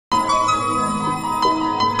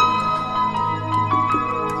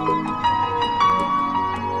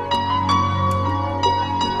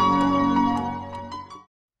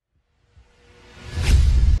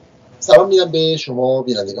سلام میدم به شما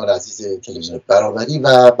بینندگان عزیز تلویزیون برابری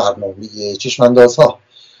و برنامه چشم اندازها.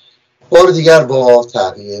 بار دیگر با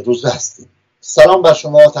تقی روزبه هستیم. سلام بر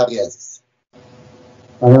شما تقی عزیز.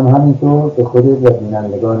 منم همینطور به خودت و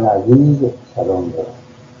بینندگان عزیز سلام دارم.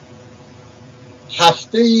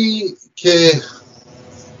 هفته‌ای که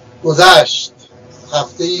گذشت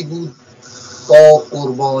هفته‌ای بود با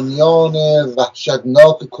قربانیان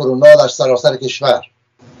وحشتناک کرونا در سراسر کشور.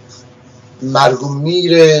 مرگ و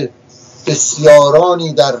میر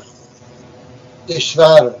بسیارانی در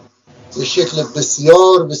کشور به شکل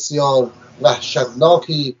بسیار بسیار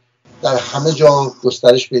وحشتناکی در همه جا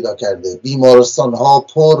گسترش پیدا کرده. بیمارستان ها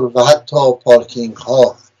پر و حتی پارکینگ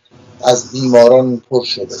ها از بیماران پر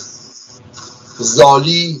شده.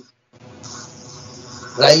 زالی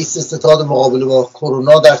رئیس ستاد مقابل با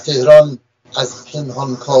کرونا در تهران از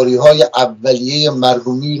پنهانکاری های اولیه مرگ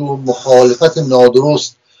و میر و مخالفت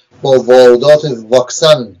نادرست با واردات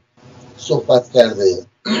واکسن صحبت کرده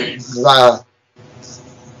و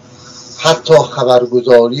حتی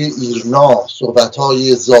خبرگزاری ایرنا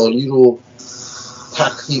صحبت‌های زالی رو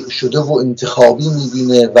تقطیع شده و انتخابی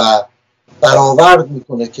می‌بینه و برآورد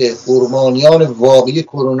می‌کنه که قربانیان واقعی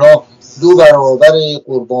کرونا 2 برابر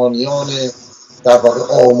قربانیان در واقع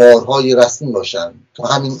آمارهای رسمی باشن. تو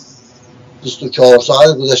همین 24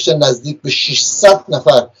 ساعت گذشته نزدیک به 600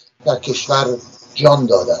 نفر در کشور جان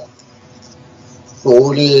دادن. به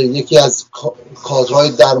قول یکی از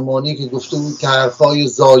کادرهای درمانی که گفته بود که حرفای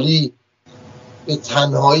زالی به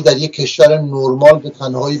تنهایی در یک کشور نرمال به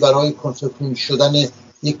تنهایی برای کنترل شدن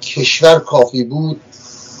یک کشور کافی بود،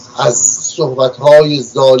 از صحبتهای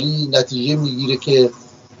زالی نتیجه میگیره که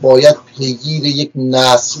باید پیگیر یک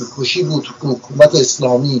نسل کشی بود که حکومت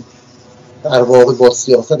اسلامی در واقع با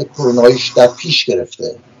سیاست کروناییش در پیش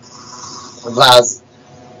گرفته و از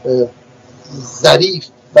ظریف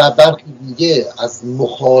و برخی دیگه از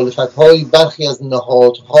مخالفت‌های برخی از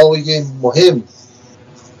نهادهای مهم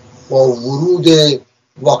با ورود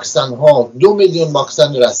واکسن‌ها 2 میلیون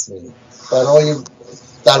واکسن رسمی برای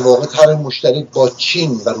در واقع طرح مشترک با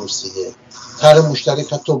چین و روسیه، طرح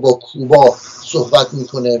مشترک حتی با کوبا صحبت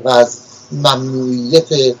میکنه و از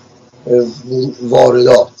ممنوعیت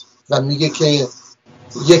واردات و میگه که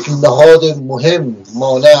یک نهاد مهم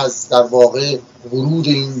مانع از در واقع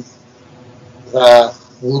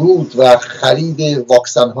ورود و خرید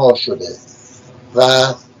واکسن ها شده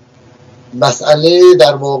و مسئله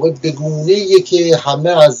در واقع بگونه‌ایه که همه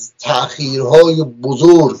از تأخیرهای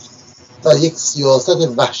بزرگ و یک سیاست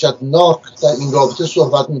وحشتناک در این رابطه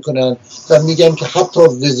صحبت میکنن و میگن که حتی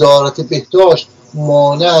وزارت بهداشت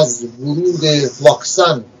مانع از ورود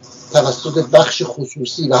واکسن توسط بخش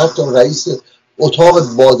خصوصی و حتی رئیس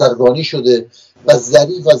اتاق بازرگانی شده و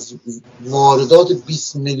ظریف از واردات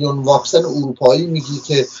 20 میلیون واکسن اروپایی میگی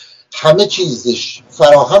که همه چیزش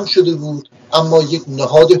فراهم شده بود اما یک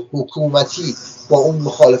نهاد حکومتی با اون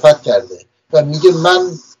مخالفت کرده و میگه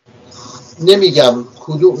من نمیگم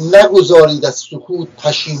کدوم نگذارید از سکوت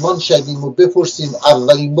پشیمان شدیم و بپرسیم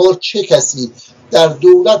اولین بار چه کسی در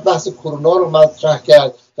دولت بحث کرونا رو مطرح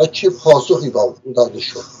کرد و چه پاسخی داده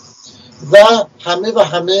شد و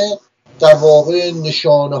همه در واقع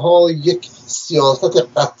نشانه های یک سیاست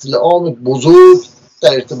قتل عام بزرگ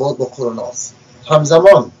در ارتباط با کرونا است.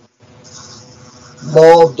 همزمان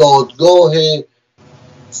ما دادگاه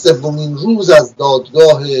 3مین روز از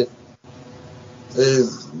دادگاه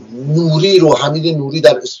نوری رو حمید نوری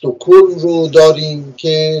در استکهلم رو داریم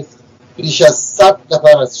که بیش از 100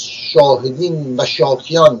 نفر از شاهدین و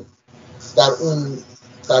شاکیان در اون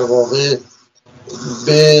در واقع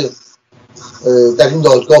در این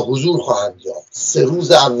دادگاه حضور خواهند یافت. 3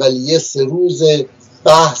 روز اولیه 3 روز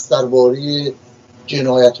بحث درباره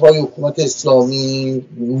جنایت‌های حکومت اسلامی،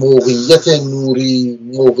 موقعیت نوری،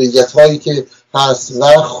 موقعیت‌هایی که هست و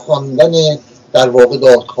خواندن در واقع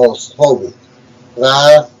دادخواست‌ها بود و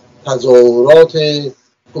تظاهرات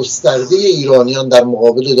گسترده ایرانیان در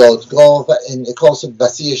مقابل دادگاه و انعکاس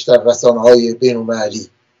وسیعش در رسانه‌های بین‌المللی.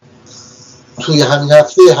 توی همین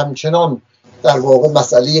هفته همچنان در واقع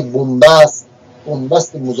مسئله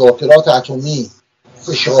بنبست مذاکرات اتمی،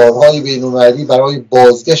 فشارهای بین‌المللی برای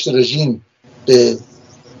بازگشت رژیم به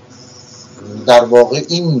در واقع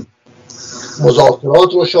این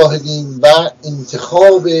مذاکرات رو شاهدیم و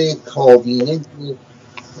انتخاب کابینه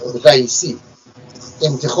رئیسی،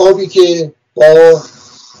 انتخابی که با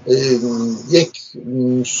یک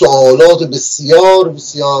سوالات بسیار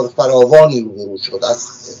بسیار فراوانی روبرو شد. از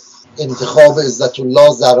انتخاب عزت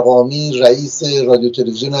الله زرقامی رئیس رادیو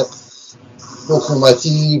تلویزیون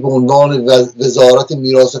حکومتی به عنوان وزارت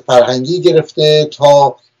میراث فرهنگی گرفته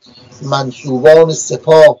تا منصوبان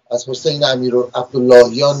سپاه از حسین امیر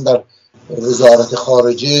عبداللهیان در وزارت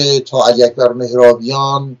خارجه تا علی اکبر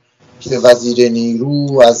مهرابیان که وزیر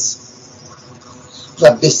نیرو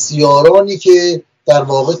و بسیارانی که در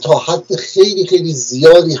واقع تا حد خیلی خیلی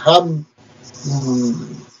زیادی هم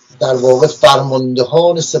در واقع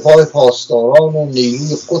فرماندهان سپاه پاسداران و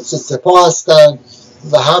نیروی قدس سپاه هستند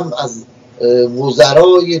و هم از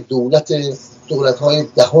وزرای دولت‌های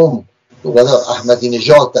دهم، دولت احمدی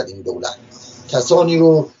نژاد در این دولت، کسانی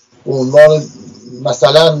رو به عنوان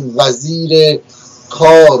مثلا وزیر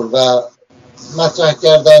کار و مطرح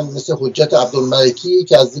کردن مثل حجت عبدالملکی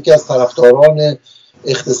که از یکی از طرفداران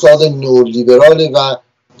اقتصاد نولیبرال و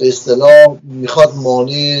به اصطلاح میخواد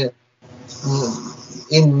مانع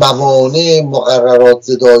این موانع مقررات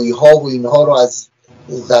زدایی ها و اینها رو از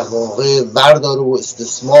در واقع برداره و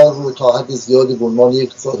استثمار رو تا حد زیادی به عنوان یک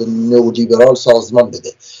اقتصاد نولیبرال سازمان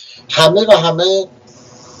بده. همه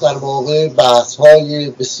در واقع بحث های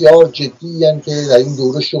بسیار جدی هستند که در این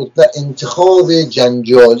دوره شد و انتخاب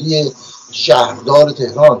جنجالی شهردار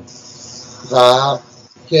تهران و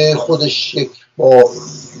که خودش یک با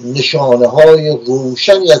نشانه های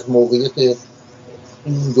روشنی از موقعیت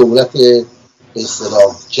این دولت به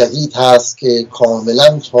اصطلاح جدید هست که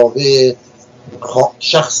کاملا تابع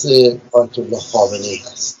شخص آیت الله خامنه‌ای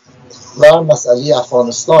هست. و مسئله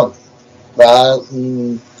افغانستان و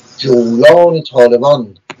جولان طالبان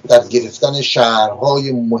در گرفتن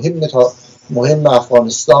شهرهای مهم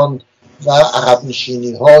افغانستان و عقب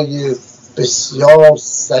نشینی های بسیار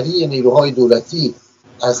سریع نیروهای دولتی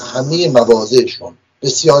از همه مواضعشون.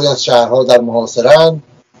 بسیاری از شهرها در محاصره‌اند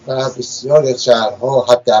و بسیاری از شهرها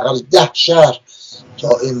حداقل 10 شهر تا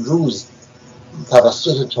امروز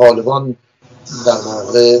توسط طالبان در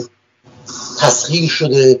واقع تسخیر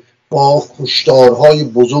شده با کشتارهای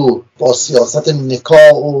بزرگ، با سیاست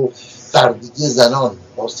نکاح و فردگی زنان،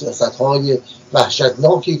 با سیاست‌های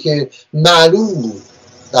وحشتناکی که معلوم بود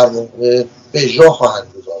در واقع به اجرا خواهند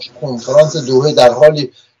گذاشت. کنفرانس دوحه در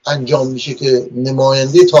حالی انجام میشه که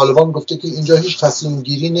نماینده طالبان گفته که اینجا هیچ تصمیم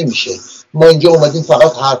گیری نمیشه، ما اینجا اومدیم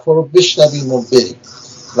فقط حرفا رو بشنویم و بریم.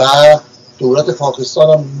 و دولت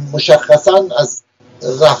پاکستان هم مشخصا از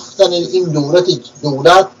رفتن این دولت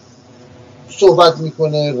صحبت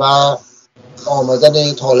میکنه و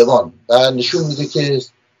آمدن طالبان و نشون میده که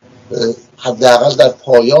حداقل در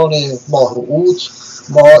پایان ماه اوت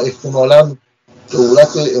ما احتمالاً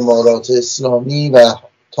دولت امارات اسلامی و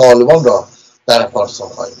طالبان را در افغانستان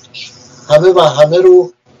خواهیم داشت. همه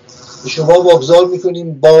رو به شما واگذار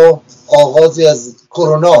میکنیم با آغازی از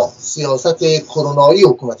کرونا، سیاست کرونایی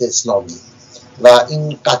حکومت اسلامی و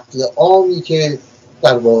این قتل عامی که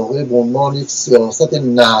در واقع به عنوان یک سیاست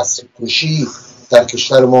نسل کشی در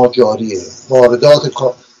کشور ما جاریه. واردات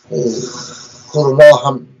کرونا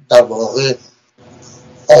هم در واقع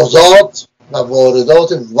آزاد و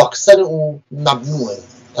واردات واکسن اون ممنوعه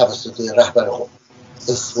توسط رهبر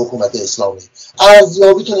حکومت اسلامی.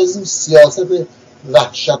 ارزیابیتون از این سیاست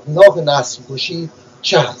وحشتناک نسل کشی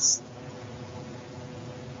چه هست؟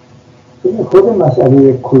 خود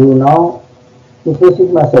مسئله کرونا میتونست یک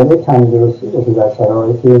مسئله تندرستی باشه در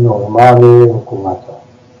شرایط نرمال حکومت ها،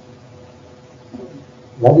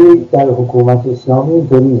 ولی در حکومت اسلامی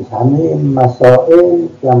اینطوری نیست. همه مسائل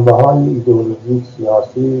جنبه های ایدئولوژیک،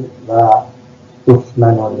 سیاسی و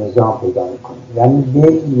دشمن و نظام پیدا میکنه. یعنی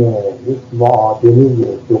بین یک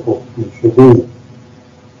معادله دو قطبی شده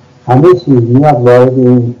همه چیز میاد وارد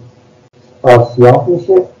این آسیاب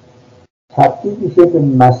میشه، تبدیل میشه به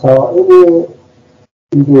مسائل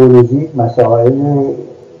ایدئولوژیک، مسائل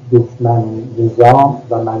دشمن نظام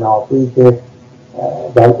و منافعی که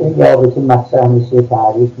در این رابطه مطرح میشه،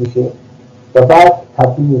 تعریف میشه و بعد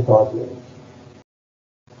تبدیل تازه میشه.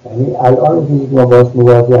 یعنی الان چیزی که ما باش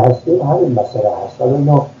مواجه هستیم همین مسئله هست. حالا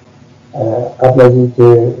اینو قبل از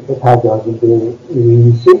اینکه بپردازیم به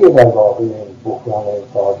ریشه در واقع بحران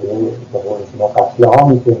تازه به قول شما قتل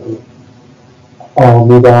عامی که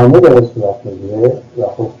آمدانه به صورت میگیره یا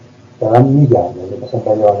خب دارم میگم، یعنی مثلا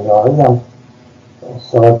بیانیه‌هایی هم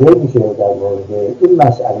صادر میشه در مورد این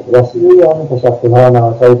مسئله وسیله یا همین تشکل‌ها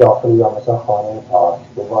نهادهای داخلی یا مثلا خانه تاج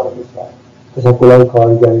دوباره میشن تشکل‌های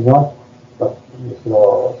کارگرینات و مثل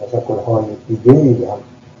تشکل‌های دیگری هم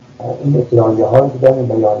این اطلاعیه‌هایی که دارن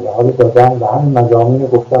بیانیه‌ها رو دادن و همین مضامین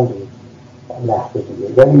گفتم به نحو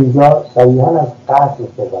دیگه. ولی اینجا صریحاً از قتل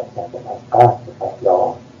صحبت کردن، از قتل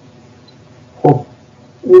عام. خب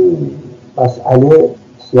این مسئله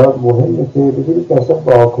بسیار مهمه که بدونید که اصلا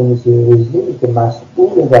واکنش رژیمی که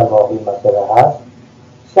مسئول در واقع مسئله هست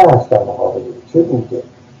چه هست در مقابل چه بوده.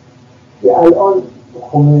 که الان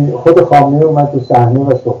خود خامنه‌ای اومد تو صحنه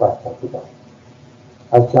و صحبت کرد.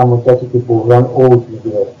 از چند مدتی که بحران اوج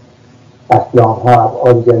میگیره قتل‌عام‌ها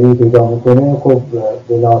ابعادگری پیدا میکنه، خب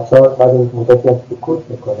به ناچار بعد از مدتی هم سکوت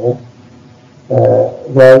میکنه،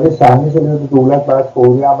 وارد صحنه شده. دولت باید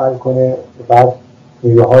فوری عمل کنه، بعد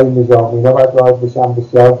نیروهای نظامی اینا باید وارد بشن،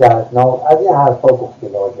 بسیار دردناک از این حرفا گفته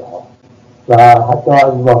لاژه‌ها. و حتی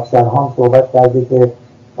از واکسن ها هم صحبت کرده که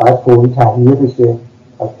باید فوری تهیه بشه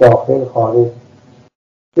از داخل خارج.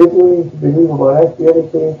 بدونید به روی مبارک بیاره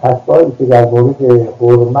که این فتوایی که در مورد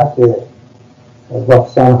حرمت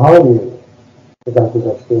واکسن هایی که در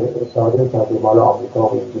گذشته صادر کرده مال آمریکا و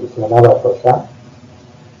انگلیس نباید باشن،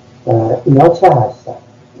 اینا چه هستن؟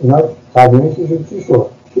 اینا تبیینشش چی شد؟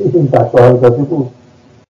 چی این فتواها داده بود؟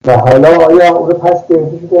 و حالا آیا اون رو پس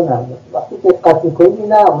گرفته شده؟ نه. وقتی دقت میکنید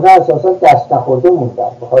نه، اون اساسا دست نخورده موندن،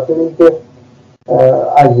 به خاطر اینکه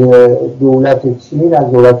از دولت چین،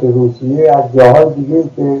 از دولت روسیه، از جاهای دیگه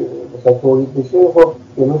که مثلا تولید بشه خب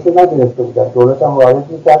جلوشو نگرفته بودن. دولت هم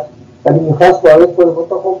وارد میکرد ولی میخواست وارد کنه،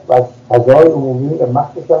 خب از فضای عمومی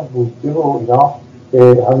مخصوصا بودجه و اینا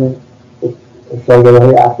که همین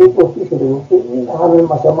اصولگرای اخیر گفته شده بود که این همه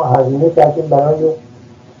مثلا ما هزینه کردیم برای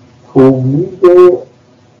تولید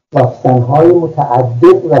واکسن‌های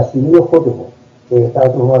متعدد وسیله خودمون که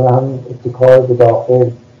در عنوان همین اتکار به داخل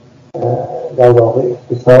در واقع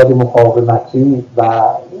اقتصاد مقاومتی و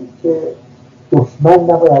این که دشمن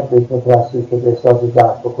نباید بهش متوسل شده احساس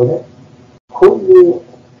ضعف بکنه، کلی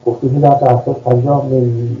گفته شده در 50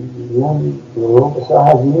 میلیون یورو بسیار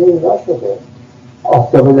هزینه اینا شده.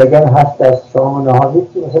 آفتاب لگن هست از شام نهاری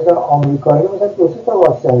که مثلا آمریکایی مثلا 2 تا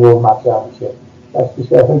واکسن رو مطرح میشه از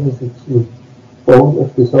کشورهای مثل چین با اون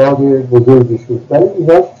اقتصاد بزرگی شد، ولی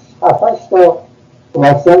اینا 7-8 تا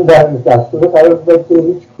واکسن در دستور قرار بود که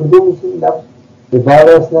هیچ کدومشون نه به بار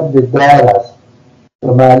است نه به دار است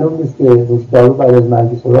و معلوم نیست که روزدارو بعد از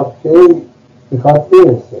مرگ سراغ خیلی میخواد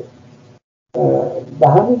برسه. به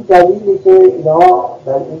همین دلیلی که اینا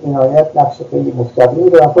در این عنایت نقش خیلی مستقیمی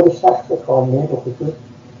دارن. خود شخص کابینه به خصوص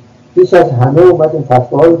بیش از همه اومد این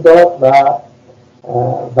فتواها رو داد و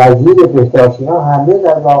وزیر بهداشت اینا همه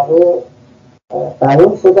در واقع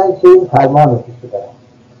قرار شدن که این فرمان رو پیش ببرن،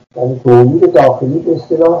 یعنی تولید داخلی به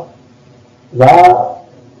اصطلاح و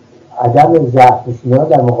عدم ضعف نشوندن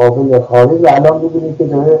در مقابل خارج. و الان می‌بینید که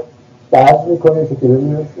داره درز میکنه که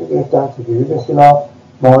چطوری رو گرفتن، چطوری به اصطلاح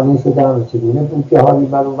مانع شدن و چگونه بودجه ها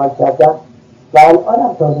بر اونور کردن. و الان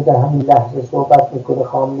هم تازه در همین لحظه صحبت میکنه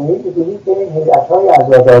خامنه‌ای، می‌بینید که این هیئت‌های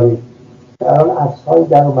عزاداری در آن عکس‌هایی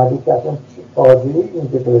در اومده که اصلا چه فاجعه‌ای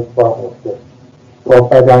اینجا به اتفاق میفته با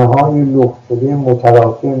بدنهای لخت شده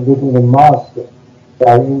متراکم بدون ماسک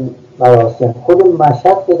در این مراسم. خود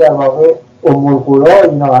مشهد که در واقع القری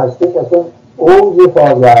اینا هستش اصلا اوج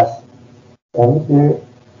فاجعه است، یعنی که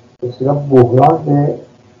به اصطلاح بحران به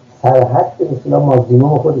سرحد به اصطلاح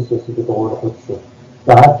ماکسیموم خودش رسیده به قول خودش شد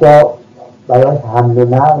و حتی برای حمل و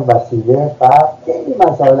نقل وسیله و خیلی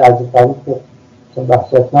مسائل عجیب غریب که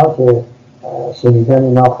وحشتناک شنیدن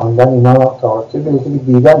اینا، خواندن اینا تا چه برسه که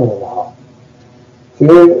دیدن اینها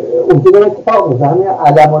که اونجا داره اتفاق میفته. همین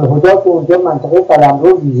علم الهدی که اونجا منطقه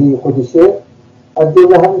قلمرو ویژه خودشه از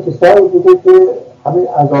جمله همین کسایی بوده که همین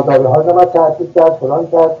عزاداری‌ها رو باید تعطیل کرد، فلان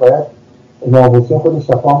کرد، باید امام حسین خودش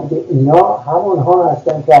شفا میده. اینا همونها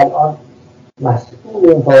هستن که الان مسئول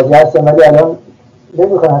این فاجعه هستن ولی الان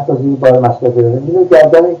نمیخوان حتی زیر بار مسئولیت ببرن. اینو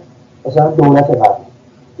گردن مثلا دولت قبلی.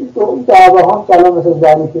 این دعواها هم که الان مثلا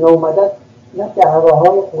ظریفینا اومدن، اینا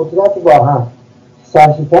دعواهای قدرت با هم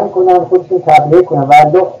سرشکن کنن، خودشون تبلیغ کنن.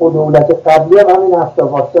 ولی خود دولت قبلی هم همین 7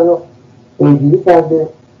 واکسن رو پیگیری کرده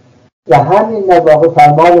و همین در واقع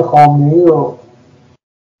فرمان خامنه‌ای رو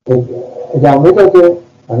ادامه داده،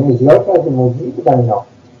 یعنی اجرا کرده، موجودی بودن اینا.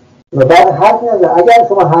 و بعد حرف نزد. اگر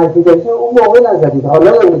شما حرفی دارید اون موقع نزدید،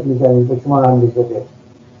 حالا دارید میزنید به شما حمله شده.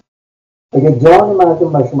 اگه جان مردم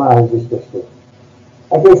به شما ارزش داشته،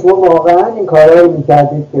 اگه شما واقعا این کارها رو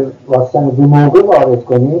میکردید که واکسن رو به موقع وارد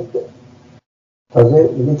کنید، تازه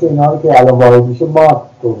میگه که اینا رو که الان وارد میشه ما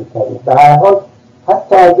تولید کردیم. به هر حال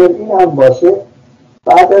حتی اگر این هم باشه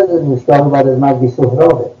بعد از نوشدار و بعد از مرگ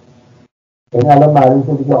سهرابه، یعنی الان معلوم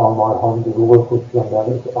شده که آمارها دروغ خودشون داره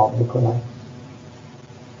اتهام میکنن.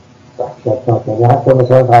 وحشتناک. یعنی حتی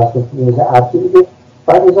مثلا فرض کنید مثل عبدی میگه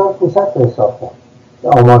بعد 1500 تا حساب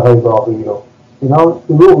کرد آمارهای واقعی رو. اینا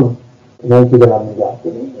دروغ اینایی که دارن میگن.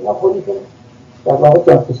 اینا خودشون در واقع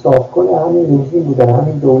جلسه صاف کنه همین روزی بودن،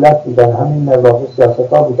 همین دولت بودن، همین در واقع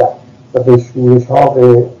سیاست ها بودن و به شورش ها،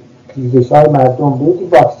 به خیزش های مردم. بودی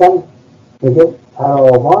واکسن میگه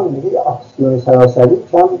فراوان، میگه اکسیون سراسری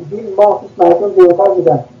کم 2 ماه مردم دیوتر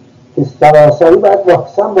بودن که سراسری باید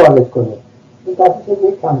واکسن وارد کنه. این تفصیل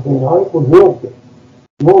یک کمپین های بزرگه.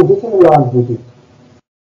 ما اونجا که میلاند بودید،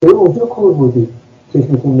 اونجا کور بودید،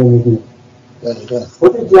 چشمتون نمیدید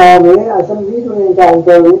خود جامعه اصلا میدونه در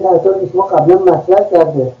دایره نظر شما قبلا مطرح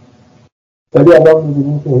کرده، ولی الان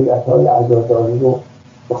می‌بینیم که هیئت‌های عزاداری رو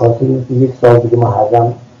به خاطر اینکه یک سال دیگه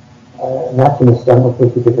محرم نتونستن اون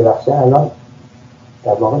فکری که درخشن الان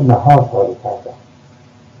در واقع نهار پاره کردن.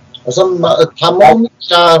 اصلا تمام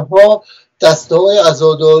شهرها دسته‌های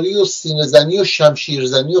عزاداری و سینه‌زنی و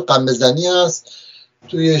شمشیرزنی و قمه‌زنی هست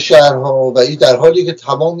توی شهرها و این در حالی که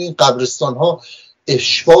تمام این قبرستان‌ها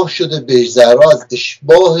اشباح شده به زهرا از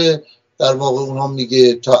اشباح در واقع اونها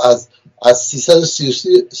میگه تا از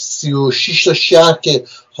 336 تا شهر که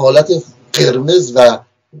حالت قرمز و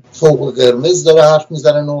فوق قرمز داره حرف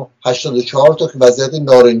میزنن و 84 تا که وضعیت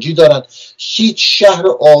نارنجی دارن. هیچ شهر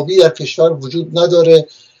آبی در کشور وجود نداره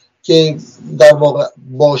که در واقع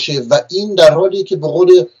باشه و این در حالی که به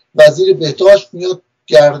قول وزیر بهداشت میاد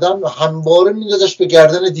گردن و همواره میندازش به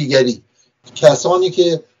گردن دیگری، کسانی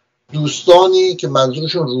که دوستانی که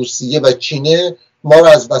منظورشون روسیه و چینه ما رو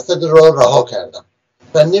از وسط راه رها کردن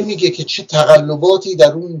و نمیگه که چه تقلباتی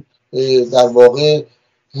در اون در واقع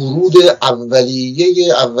ورود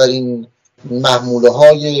اولین محموله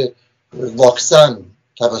های واکسن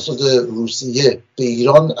توسط روسیه به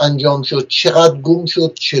ایران انجام شد، چقدر گم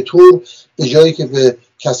شد، چطور به جایی که به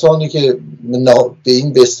کسانی که به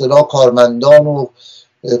این به اصطلاح کارمندان و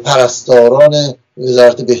پرستاران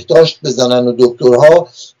وزارت بهداشت بزنن و دکترها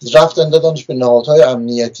رفتن دادنش به نهادهای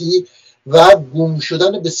امنیتی و گم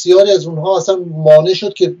شدن بسیاری از اونها اصلا مانع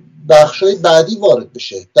شد که بخشای بعدی وارد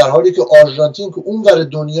بشه، در حالی که آرژانتین که اون ور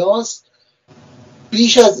دنیاست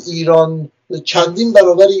بیش از ایران چندین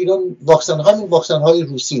برابر ایران همین واکسن های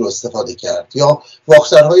روسی رو استفاده کرد یا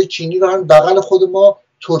واکسن های چینی رو هم بغل خود ما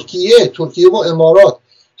ترکیه و امارات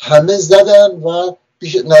همه زدن و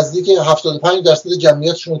نزدیک 75%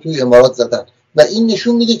 جمعیتشون رو توی امارات زدن و این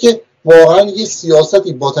نشون میده که واقعا یه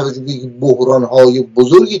سیاستی با توجه به بحرانهای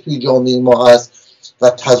بزرگی توی جامعه ما هست و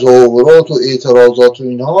تظاهرات و اعتراضات و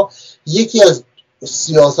اینها، یکی از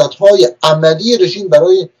سیاست‌های عملی رژیم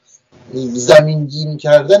برای زمینگیر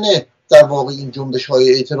کردن در واقع این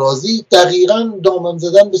جنبش‌های اعتراضی دقیقاً دامن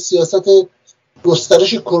زدن به سیاست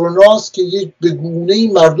گسترش کروناست که یک به گونه‌ای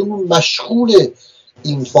مردم مشغول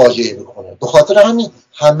این فاجعه بکنه. به خاطر همین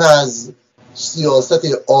همه از سیاست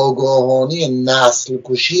آگاهانه نسل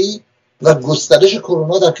کشی و گسترش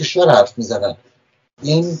کرونا در کشور حرف میزنن.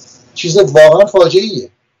 این چیز واقعا فاجعه‌ایه.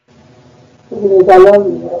 ببینید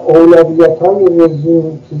الان اولویت‌های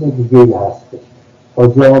رژیم چیز دیگه‌ای هست. با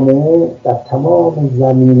جامعه در تمام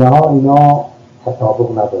زمینه‌ها اینا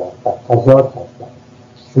تطابق ندارن، در تضاد هستن.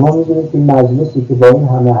 شما می‌دونید که مجلسی که با این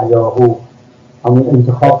همه هیاهو همون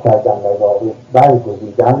انتخاب کردن در واقع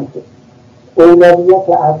برگزیدن، اولویت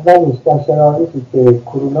اولش در شرایطی که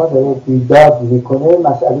کرونا داره بیداد میکنه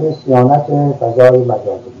مسئله صیانت فضای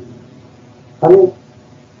مجازی همین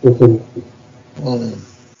بسیاری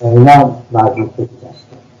اینا مربوط به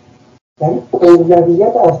گذشته. یعنی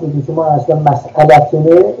اولویت اصلی که شما اصلا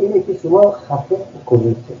مسئلتونه اینه که شما خفه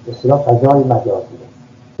بکنید به اصطلاح فضای مجازی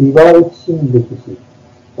دیوار چین بکشید.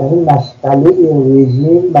 یعنی مشغله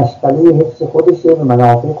رژیم مشغله حفظ خودشه، به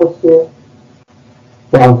منافع خودشه،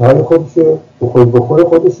 جانهای خودشه، بخور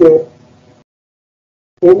خودشه.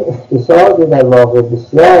 این اقتصاد در واقع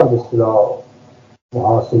بسیار بسیار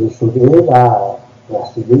محاصره شده و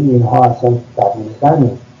رسیده اینها اصلا دقیقاً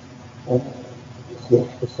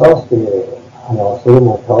اختصاص به عناصر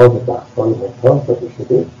ممتاز و بخش‌های ممتاز داده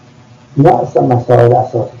شده. اینا اصلا مسائل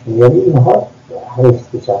اساسیه، یعنی اینها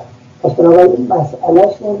حفظ بشن. پس بنابراین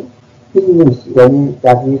مسئلهشون این نیست، یعنی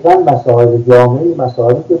دقیقاً مسائل جامعی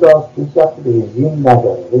مسائل که داشت هیچ وقت به رژیم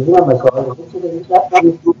نداره. رژیم هم مسائل خود شده هیچ وقت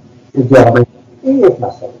به جامعه. این یک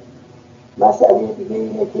مسئله دیگه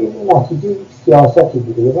اینه که این نتیجه سیاستی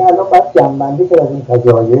بوده. یعنی الان باید جمع‌بندی کرد از این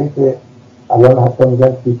فجایع که الان حتی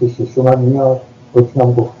میگن پیک ششم هم میاد، خودشون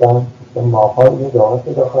هم گفتن ماها این ادامه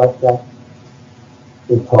پیدا خواهد کرد.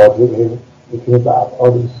 این فاجعه میتونه به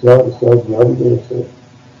ابعاد بسیار بسیار زیادی برسه.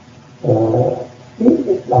 این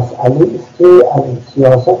مسئله است که از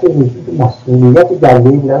سیاست رژیم مسئولیت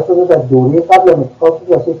جلوه‌ای بودن در دوره قبل هم اتخاذ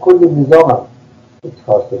شده، واسه کل نظام هم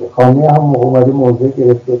اتخاذ شده. خامنه هم اومده موضع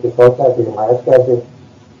گرفته، دفاع کرده، حمایت کرده.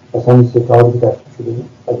 مثلا این ستاره که دست شده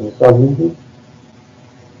از این سال میدید.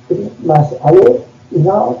 مسئله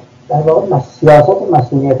اینا در واقع سیاست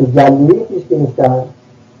مسئولیت جلوه‌ای پیش گرفتن.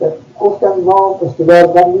 گفتن ما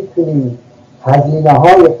اصطلاحاً میتونیم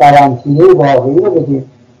هزینه‌های قرنطینه واقعی رو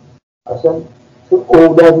بدیم. اصلا چون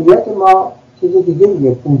اولویت ما چیز دیگه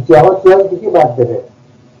میگه، بودجه ها جای دیگه باید بره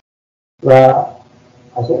و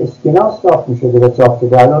اصلا اسکناس چاپ میشده و چاپ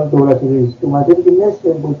شده. الان دولت رئیسی اومده دیگه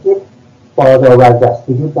نصف بودجه بادآورده است،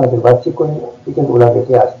 وجود نداره. باید چه کنیم؟ یکی از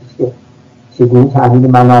اولویت‌های اصلیش که چگونه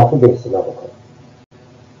تامین منافع به اصطلاح بکنیم.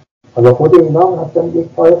 حالا خود اینا هم حتی یک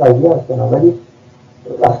پای قضیه هستن، ولی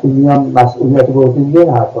وقتی میان مسئولیت بردن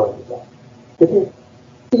یه حرفا رو میزن. ببین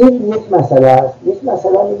این یک مسئله است. یک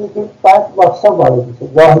مسئله اینه که بعد واکسن وارد میشه،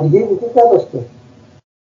 راه دیگه وجود نداشته.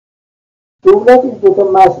 دولت این دو تا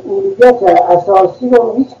مسئولیت اساسی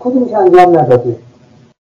رو هیچ کدومش انجام نداده.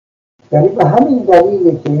 یعنی به همین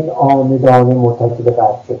دلیله که این آمدانه مرتکب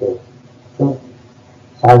قرض شده، چون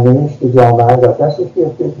سرنوشت جامعه را دستش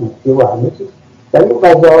گرفته، بودجه و همه چیز، ولی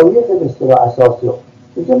وظایف به اصطلاح اساسی رو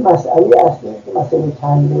اینجا مسئله اصلی که مسئله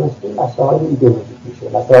تندرستی مسائل ایدئولوژیک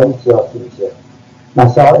میشه، مسائل سیاسی میشه،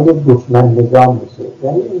 مسائل دشمن نظام میشه.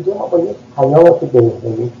 یعنی اینجا ما با یک حیات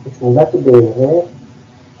بهره، یک خشونت بهره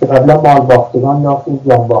که قبلا مال باختگان داشتیم،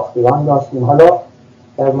 جان باختگان داشتیم، حالا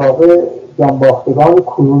در واقع جان باختگان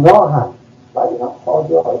کرونا هم، ولی اینا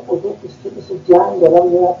فاجعه های بزرگی است که مثل جنگ الان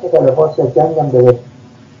میاد که طرفاش از جنگ هم داره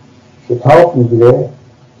شتاب میگیره،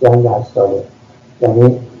 جنگ 8 ساله،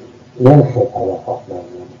 یعنی نرخ طرفات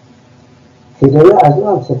نمیده که داره از اون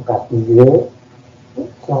هم سبقت میگیره.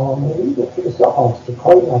 جامعه‌ای که مثل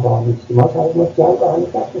آفریقای روانی اجتماعی شاید ما جنگ رو همین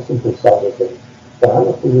نتونستیم پشت سر بذاریم. در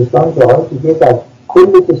همین خوزستان جاهای دیگه در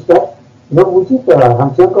کل کشور اینا وجود دارن.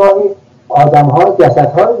 همچنان گاهی آدم‌ها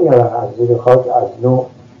جسدها رو میارن از زیر خاک، از نوع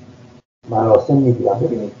مراسم میگیرن.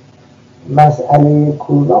 ببینید مسئله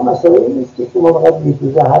کرونا مسئله نیست که شما فقط یک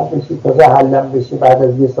روزه حل بشید، تازه حلم بشه بعد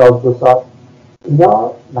از 1 سال 2 سال.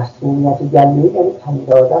 اینا مسئولیت جمعی، یعنی تن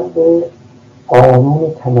دادن به قانون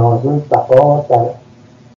تنازل بقا در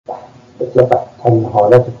بدترین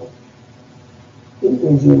حالت خود. این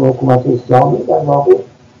رژیم حکومت اسلامی در واقع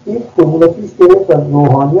این فرمول پیش گرفت و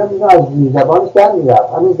روحانی هم اینو از زیر زبانش در میرفت.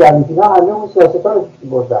 همین ظریفی ها همه اون سیاست ها رو پیش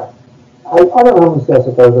بردن، الان هم همون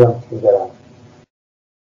سیاست ها رو دارن پیش می‌برن.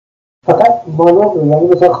 فقط مانور، یعنی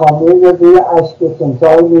مثلا خامنه‌ای یا روی اشک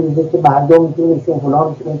تمساحی می‌ریزه که مردم میتونشون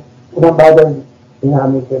فلانشون، اونم بعد از این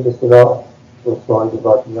همه که به اصطلاح رسوایی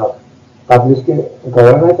دیگات میاد قبلش که این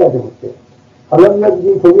کارا رو نکرده بود که حالا میاد دیگه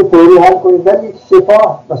اینطوری فوری حل کنید. ولی یک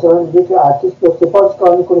سپاه مثلا میگه که ارتش به سپاه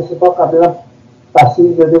کار میکنه، سپاه قبلا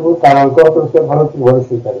بسیج داده بود، قرارگاه درست کرد، حالا دوباره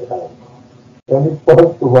شروع کرده قرارگاه، یعنی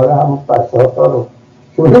باز دوباره همون فساد ها رو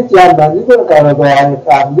شما جنبندی کنه. قرارگاه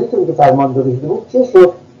قبلیتون که فرمان داده شده بود چه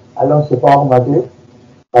شد؟ الان سپاه اومده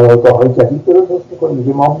قرارگاه های جدید درست میکنه،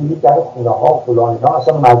 میگه ما میگیم در خونه ها فلان اینا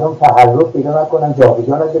اصلا مردم تحرک پیدا نکنن،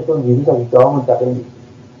 جابجا نشدن، ویروس از اینجا منتقل میشه.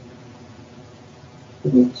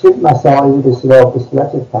 ببینید چه مسائلی به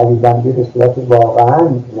صورت پریدنده، به صورت واقعا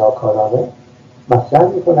ناکارانه مطرح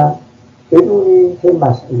میکنن بدون اینکه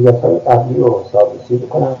مسئولیت‌های قبلی رو حسابرسی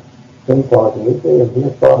بکنن. این فاجعه‌ای که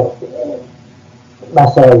امروز با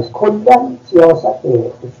مسائل کلا سیاست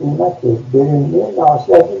خشونت برنده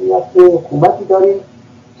ناشی از این میاد که حکومتی داریم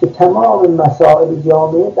که تمام مسائل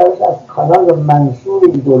جامعه درش از کانال منشور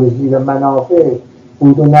ایدئولوژی و منافع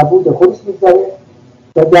بود و نبود خودش میگذره.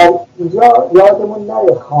 و در اینجا یادمون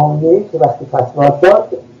نره خامنه‌ای که وقتی فتوا داد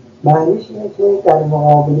معنیش اینه که در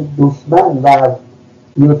مقابل دشمن و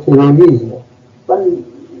تروریسم ولی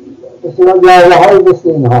مثلا یاره‌های مثل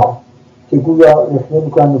اینها که گویا رخنه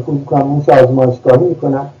میکنن، نفوذ میکنن، موش آزمایشگاهی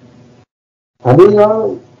میکنن، همه اینا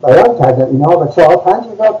بیان کردن. اینها و 4-5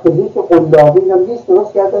 هزار پزشک قلابی اینا لیست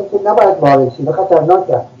درست کردن که نباید وارد شید،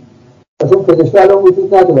 خطرناکه. از اون پزشکا الان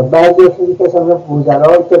وجود ندارن، بعضی از این که اصلا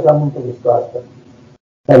وزرایی که همون پزشکا هستن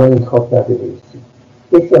الان انتخاب کرده رئیسی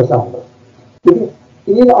یکی از همون باشه. ببین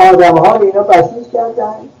این آدم ها رو اینا بسیج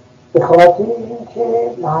کردن به خاطر این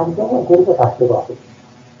که مردم اونطوری به قتل واقع،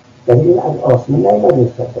 یعنی این از آسمون نیامده.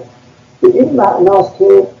 به این معناست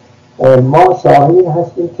که ما شاهد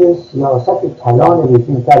هستیم که سیاست کلان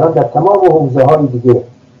رژیم کلان در تمام حوزه های دیگه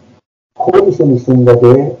خودش نشون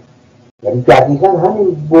داده. یعنی دقیقا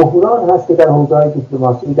همین بحران هست که در حوزه های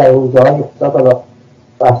دیپلماسی، در حوزه های اقتصاد را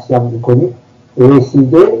بحثی هم میکنیم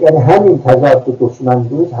رسیده. یعنی همین تضاد دشمن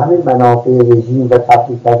دوست، همین منافع رژیم و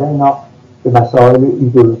تبدیل کردن اینا به مسائل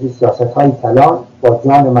ایدئولوژی، سیاست های کلان با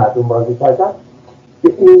جان مردم بازی کردن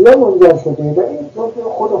به اینجا منجر شده. و این جزء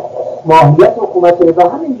خود ماهیت حکومت و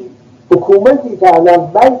همین حکومتی که الان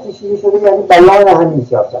برکشیده شده، یعنی بیان همین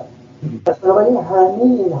سیاست. پس بنابراین همه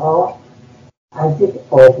اینها از یک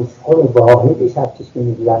آبوشخور واحدی شکلش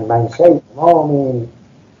میگیرن، منشأ تمام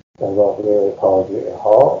در واقع فاجعه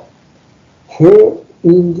ها که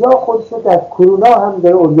اینجا خودش رو در کرونا هم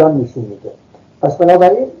داره عریان نشون میده. پس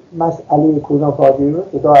بنابراین مسئله کرونا فاجعه رو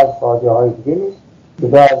جدا از فاجعه های دیگه نیست،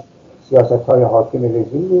 جدا از سیاست های حاکم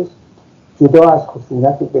رژیم نیست، جدا از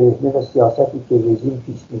خشونت برهنه و سیاستی که رژیم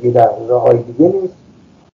پیش میگه در حوزه های دیگه نیست.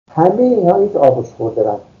 همه اینها یک آبوشخور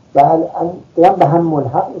دارن و دارن به هم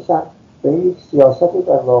ملحق میشن به یک سیاست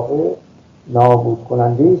در واقع نابود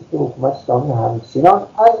کننده است که حکومت اسلامی همچنان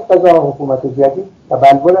از قضا حکومت جدید و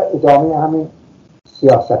بلور ادامه همین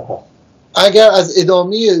سیاست هست. اگر از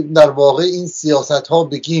ادامه در واقع این سیاست ها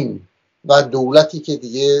بگیم و دولتی که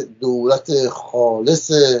دیگه دولت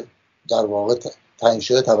خالص در واقع تعیین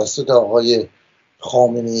شده توسط آقای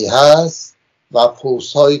خامنه‌ای هست و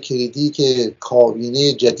پست های کلیدی که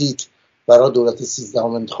کابینه جدید برای دولت 13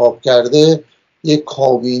 انتخاب کرده، یک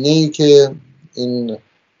کابینه‌ای که این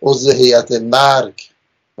عضو هیئت مرگ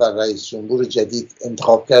و رئیس جمهور جدید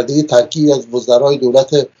انتخاب کرده، یک ترکیب از وزرای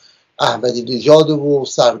دولت احمدی نژاد و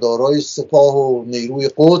سردارای سپاه و نیروی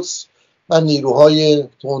قدس و نیروهای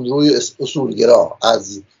تندروی اصولگرا،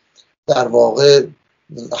 از در واقع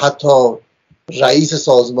حتی رئیس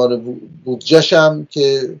سازمان بودجه‌ش هم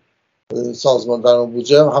که سازمان برنامه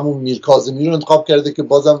بودجه همون میرکاظمی رو انتخاب کرده که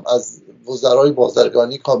بازم از وزرای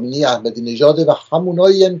بازرگانی کابینه احمدی نژاده و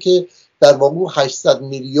همونایی هم که در واقع 800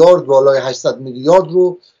 میلیارد بالای 800 میلیارد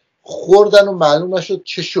رو خوردن و معلوم نشد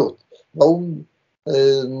چه شد و اون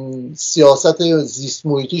سیاست زیست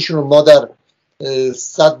محیطیشون رو ما در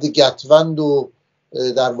سد گتوند و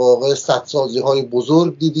در واقع سدسازی های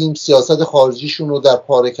بزرگ دیدیم، سیاست خارجیشون رو در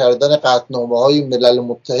پاره کردن قطعنامه های ملل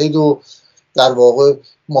متحد و در واقع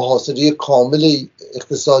محاصره کامل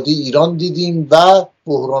اقتصادی ایران دیدیم و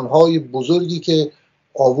بحرانهای بزرگی که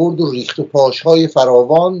آورد و ریخت و پاشهای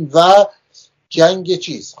فراوان و جنگ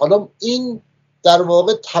چیز. حالا این در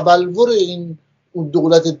واقع تبلور این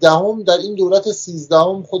دولت دهم در این دولت 13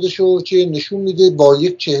 خودشو چه نشون میده، با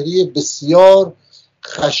یک چهره بسیار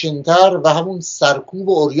خشنتر و همون سرکوب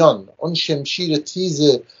اوریان، اون شمشیر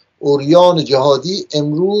تیز اوریان جهادی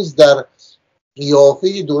امروز در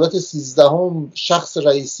قیافه دولت 13 شخص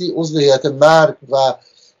رئیسی عضو هیئت مرگ و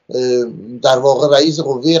در واقع رئیس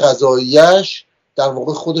قوه قضاییش در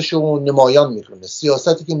واقع خودشو نمایان میکنه.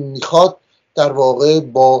 سیاستی که میخواد در واقع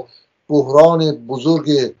با بحران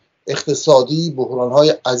بزرگ اقتصادی،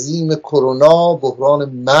 بحرانهای عظیم کرونا، بحران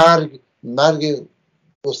مرگ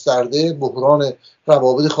گسترده، بحران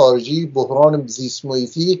روابط خارجی، بحران زیست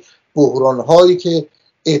محیطی، بحرانهایی که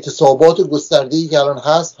اعتصابات گسترده‌ای که الان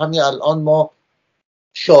هست. همین الان ما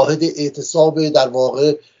شاهد اعتصاب در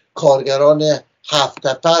واقع کارگران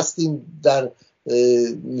هفت‌تپه هستیم، در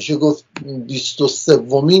میشه گفت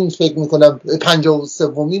 23مین فکر میکنم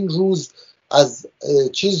 53مین روز از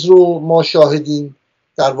چیز رو ما شاهدیم،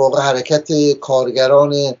 در واقع حرکت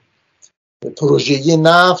کارگران پروژه‌ای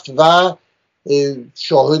نفت و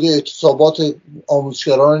شاهد اعتصابات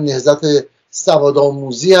آموزشگران نهضت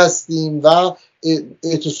سوادآموزی هستیم و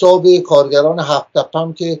اعتصاب کارگران هفت‌تپه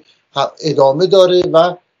هم که ادامه داره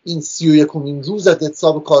و این 31مین روز از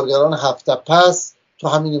اعتصاب کارگران هفت‌تپه است تا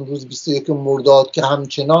همین امروز 21 مرداد که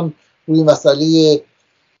همچنان روی مسئله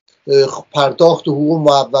پرداخت حقوق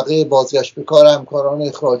معوقه، بازگشت به کار همکاران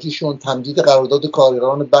اخراجیشون، تمدید قرارداد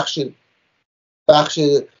کارگران بخش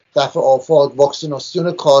دفع آفات،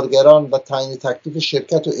 واکسیناسیون کارگران و تعیین تکلیف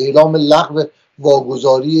شرکت و اعلام لغو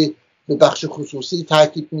واگذاری به بخش خصوصی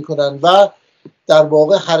تاکید میکنن و در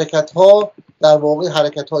واقع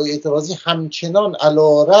حرکت‌های اعتراضی همچنان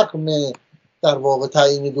علی‌رغم در واقع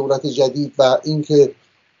تعیین دولت جدید و اینکه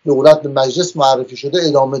دولت به مجلس معرفی شده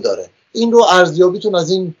ادامه داره. این رو ارزیابیتون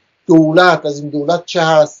از این دولت چه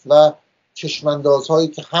هست و چشماندازهایی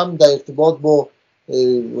که هم در ارتباط با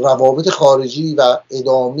روابط خارجی و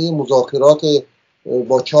ادامه مذاکرات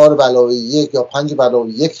با 4+1 یا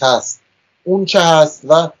 5+1 هست، اون چه هست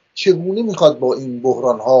و چگونه میخواد با این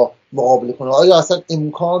بحران ها مقابله کنه؟ آیا اصلا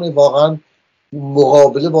امکان واقعا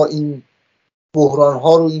مقابله با این بحران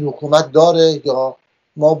ها رو این حکومت داره یا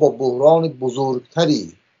ما با بحران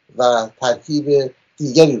بزرگتری و ترکیب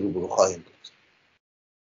دیگری روبرو خواهیم بود؟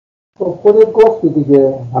 خب خودت گفتی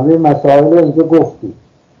دیگه، همه مسائل رو اینجا گفتی،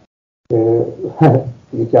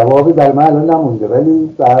 جوابی در من الان نمونده، ولی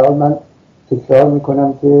به هر حال من تکرار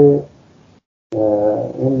میکنم که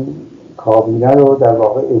این کابینه رو در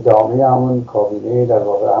واقع ادامه همون کابینه در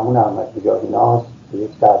واقع همون احمدی نژاد به یک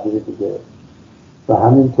تعبیر دیگه و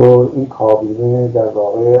همینطور این کابینه در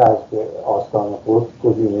واقع از آستان قدس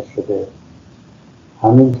گزینش شده،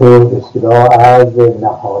 همینطور اصطلاح از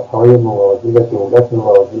نهادهای موازی و دولت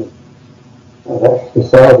موازی و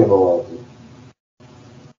اقتصاد موازی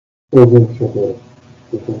گزین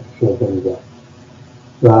شده میگن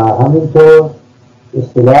و همینطور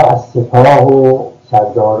اصطلاح از سپاه و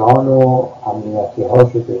سرداران و امنیتی ها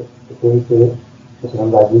شده، به طوری که مثلا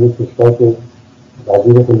وزیر کشور که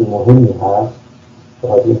وزیر خیلی مهمی هست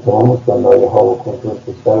وزیر تمام استانداری ها و کنترل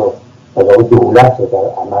کشور و وزیر دولت رو در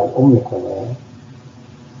عمل میکنه.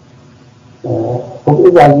 خب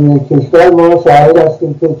این وزیر کشور ما شاهد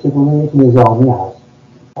هستیم که چگونه یک نظامی هست،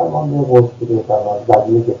 فرمانده قدس بوده،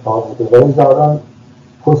 فرمانده دفاع بوده و هزاران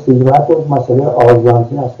پست دیگه. حتی مسئله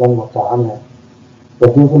آرژانتین اصلا متهمه و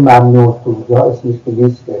جزو ممنوع فرودها اسمش به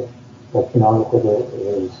لیسته در کنار خود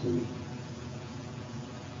رئیسی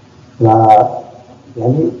و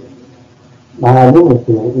یعنی معلومه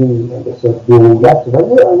که این بسیار دولت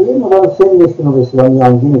ولی این مقابل سنشون و بسیار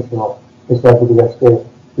میانگینشون رو نسبت به گذشته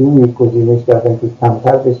این گزینش کردن که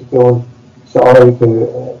کمتر بشه که اون شعاری که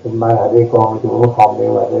مرحله گام دوم خامنه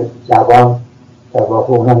اومده جوان در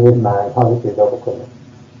واقع اونم یه معنی پیدا بکنه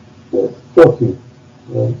دوتی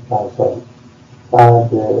چند سالی بعد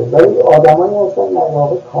ولی آدمایی هستن در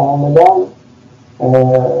واقع کاملا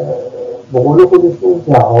به قول خودشون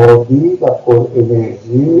جهادی و پر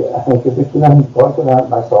انرژی که بتونن کار کنن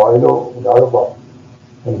مسائل و اونا رو با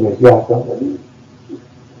انرژی حکم کنن.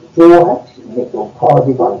 جوهرش اینه که اون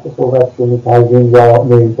پادگان که صحبتشون می‌کردیم یا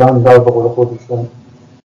میدان دار به قول خودشون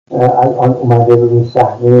الان اومده روی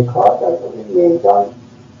صحنه کار، در واقع میدان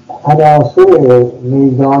عناصر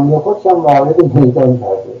میدانی خودش هم وارد میدان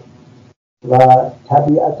کرده و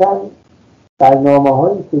طبیعتاً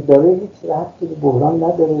برنامه‌هایی که داره هیچ ربطی به بحران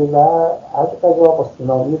نداره و از قضا با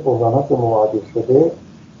سونامی بحران‌ها که مواجه شده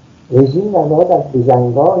رژیم در واقع در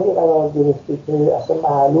بزنگاهی قرار گرفته که اصلا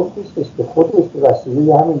معلوم نیستش که خودش به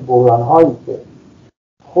وسیله همین بحران‌هایی که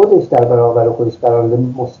خودش در برابر خودش قرار داده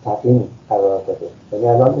مستقیم قرار داده. یعنی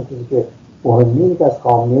الان این چیزی که مهمه که از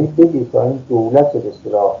خامنه‌ای بگید تا این دولت به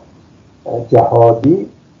اصطلاح جهادی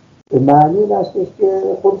به معنی این هستش که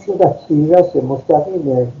خودشون در تیررس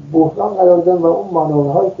مستقیم بحران قرار دادن و اون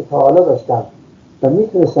مانورهایی که تا حالا داشتن و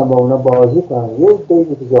میتونستن با اونا بازی کنن یه عده‌ای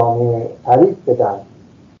به جامعه تعریف بدن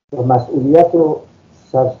و مسئولیت رو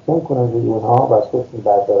سرشکن کنن روی اونها و از خودشون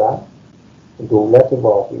بردارن. دولت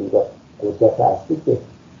واقعی و قدرت اصلی که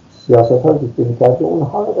سیاست ها رو دیکته میکرده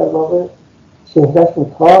اونها رو در واقع چهرهشون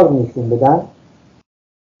تار نشون بدن،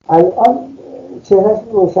 الان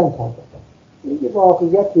چهرهشون روشن کرده. این یه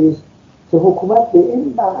واقعیتی است که حکومت به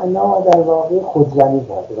این معنا در واقع خودزنی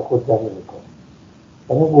کرده و خودزنی میکنه.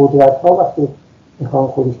 یعنی قدرت ها وقتی میخوان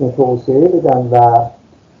خودشون توسعه بدن و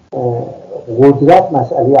قدرت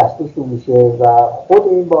مسئله اصلیشون میشه و خود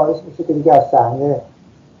این باعث میشه که دیگه از صحنه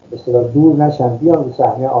به اصطلاح دور نشن، بیان به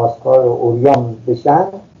صحنه آسکار و اوریان بشن،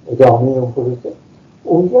 ادامه اون پروسه.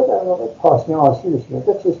 اونجا در واقع پاشنه آشیلشون،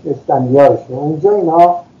 اونجا چشم استندیارشون، اونجا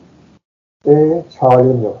اینها به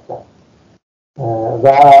چاله میفتن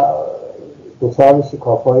و دچار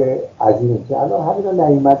شکاف‌های عظیمی که الان همین رو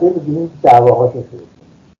نیامده ببینیم دعواهاشون شروع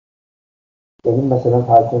شد. یعنی مثلا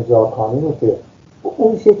فرزند زاکانی رو که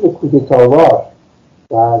اون شکل کودتاوار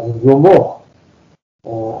و از رمخ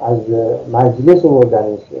از مجلس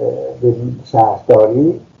آوردنش به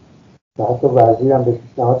شهرداری و حتی وزیر هم بهش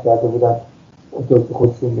پیشنهاد کرده بودن اونطور که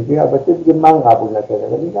خودشون میگه، البته دیگه من قبول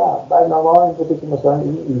نکردم ولی نه برنامه‌ها این بوده که مثلا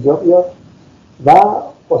اینجا بیاد و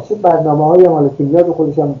واسه برنامه‌های مالکی میاد به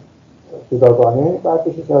خودش هم جداگانه باید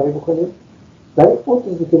بهش اشاره بکنیم. ولی اون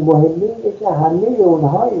چیزی که مهمه اینه که همه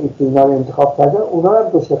اونهایی که اینا رو انتخاب کردن اونا رو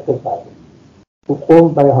دو شقه کردن. تو قوم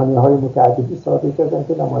بیانیه‌های متعددی صادر کردن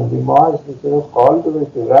که نماینده ما هستی که قال داره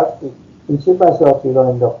که رفتی این چه بساطی را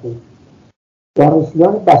انداختی.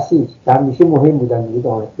 دانشجویان بسیج که همیشه مهم بودن دیگه،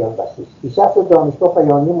 دانشجویان بسیج 6 تا دانشگاه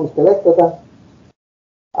بیانیه مشترک دادن.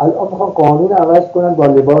 الان میخوان قانون عوض کنن با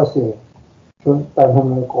لباسه، چون در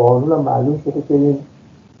همین قانون هم معلوم شده که این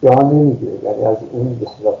جهان نمیگیره، یعنی از این به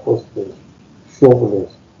اصطلاح پستش، شغلش،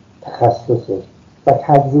 تخصصش و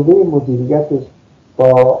تجربه مدیریتش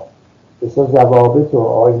با بسیار ضوابط و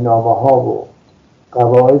آیین‌نامه‌ها و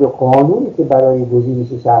قواعد و قانونی که برای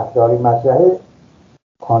گزینش شهرداری مطرحه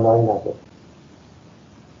کانایی نداره.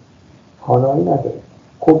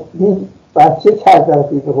 خب این بچه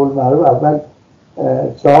کرده به قول معروف اول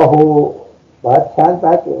چاه و بعد چند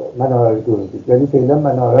بعد مناره رو دزدید، یعنی فعلا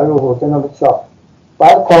مناره رو بردن به چاه،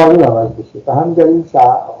 بعد قانون عوض بشه و هم داریم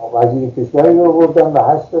وزیر کشوری رو بردن و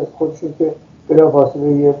هست از خودشون که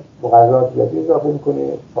بلافاصله یه مقررات جدید اضافه میکنه،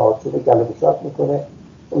 چارچوب گلوگشات میکنه،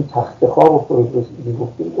 اون تخت خواب و پروگرسیوی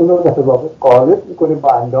گفتیم اون رو در واقع غالب میکنه با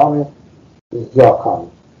اندام زاکانی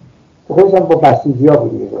که خودش هم با بسیجی ها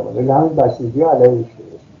بودی ولی همین بسیجی ها علیه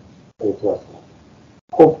اعتراض کنه.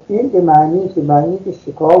 خب این به معنی که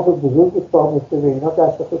شکاف بزرگ اتفاق میفته و اینا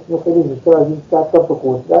دست خودشون خیلی زودتر از این که به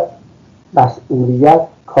قدرت مسئولیت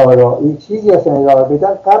کارایی چیزی اصلا ارائه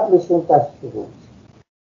بدن قبلشون دست شروع میشه.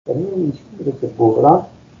 یعنی این ایشون میگه که بحران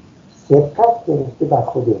سبقت گرفته بر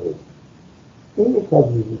خود رئیسی. این یک از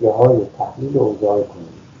ویژگی‌های تحلیل اوضاع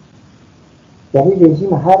کنید. یعنی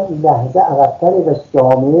رژیم هر لحظه عقب‌تره و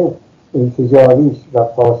جامعه انفجاریش و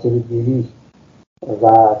فاصله گیریش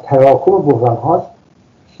و تراکم بحران‌هاش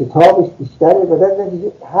شتابش بیشتره و در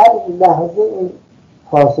نتیجه هر لحظه این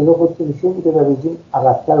فاصله خودش نشون میده و رژیم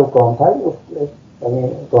عقب‌تر و گام‌تر میفته،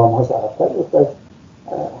 یعنی گام‌هاش عقب‌تر میفته از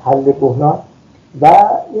حل بحران. و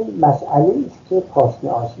این مسئله است که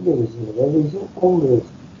پاشنه آسیب رژیمه و رژیم عمرش،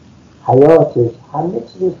 حیاتش، همه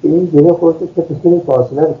چیزش به این گره خورده که بتونه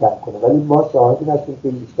فاصله رو کم کنه، ولی ما شاهدی هستیم که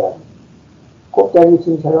بیشتر میشه. خب در این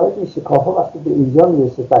چنین شرایطی شکاف‌ها وقتی به اینجا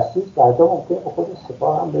میرسه، بسیج فردا ممکنه به خود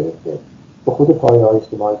سپاه هم برسه، به خود پایه‌های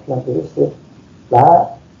اجتماعی هم برسه و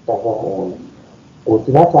در واقع اون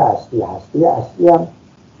قدرت اصلی، هستی اصلی هم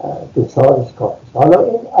دچار شکاف میشه. حالا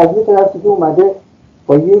این از یه طرف دیگه اومده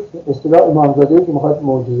با یک اصطلاح امامزاده‌ای که میخواد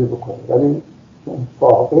معجزه بکنه، ولی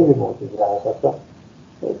واقعی معجزه در اساس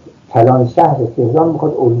کلان شهر تهران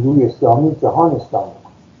میخواد الگوی اسلامی جهان اسلام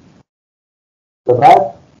بکنه. و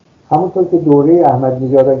بعد همونطور که دوره احمدی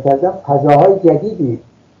نژادی کردم، فضاهای جدیدی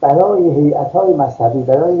برای هیئت‌های مذهبی،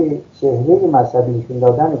 برای چهره مذهبی نشون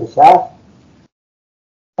دادن به شهر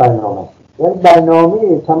برنامه شد. یعنی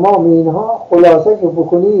برنامه تمام اینها خلاصه که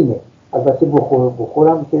بکنی اینه. البته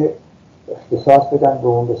بخورم که اختصاص بدن به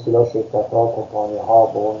اون به اصطلاح شرکت‌ها، کمپانی‌ها،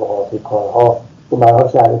 به اون وقایع کارها که مرها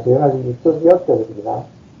شهر تهران از این تو زیاد داره دیدن،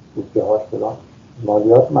 بودجه‌هاش فلان،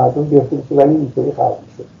 مالیات مردم گرفته میشه ولی اینطوری خرج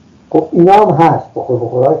میشه. خب اینا هم هست،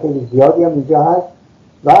 بخورهای خیلی زیادی هم اینجا هست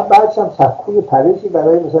و بعدش هم سکوی پرشی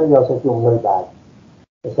برای مثلا ریاست جمهوری بعد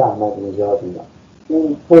مثل احمدی نژاد اینا.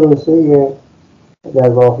 این پروسه در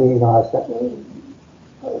واقع اینا هستن.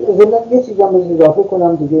 ضمن یه چیز هم اضافه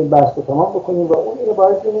کنم دیگه این بحث رو تمام بکنیم و اون اینه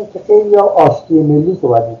باعث اینه که خیلی آشتی ملی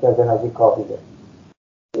صحبت می‌کردن از این کابینه.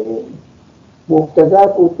 مبتدأ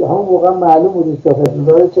بود که همون موقع معلوم بود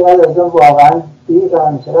سیاست‌مدارا چقدر از اون واقعا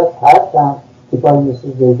بیرن، چقدر ترسن، تیپایی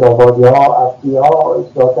مثل زیدآبادی‌ها، عبدی‌ها،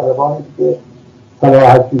 اصلاح طلبان دیگه،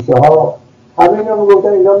 صلاحیت پیشه‌ها، همه اینا میگفتن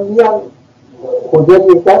اینا میان قدرت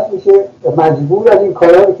یک دست میشه مجبور از این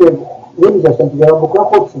کارهایی که نمیذاشتن دیگران بکنن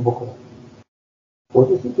خودشون بکنن.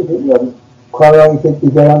 خودشون که نمیان کارهایی که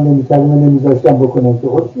دیگران نمی‌کردن و نمیذاشتن بکنن، که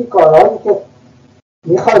خودشون کارهایی که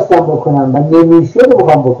میخواستن بکنن و نمیشد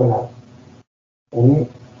بخوام بکنن. یعنی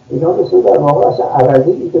اینا مثل در واقع اصلا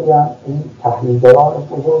عوضی دیدن این تحلیلگران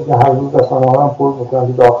بزرگ هر روز رسانه‌ها هم پر میکنن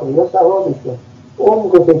که داخلی ها سوادشون اون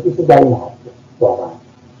گفتگیشون در این حد واقعا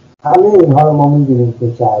همه اینها رو ما می‌بینیم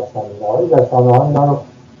که چه هستن. اینها رسانه‌ها اینا رو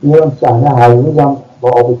میارن صحنه هر روز هم با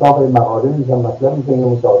آبتاب مقاله میزن مطلب میزن یا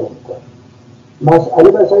مصاحبه میکنن.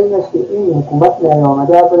 مسئله بسا این است که این حکومت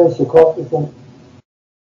نیامده اولا شکافشون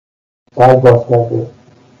باید باز کرده،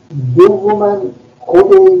 دوما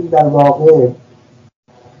خود این در واقع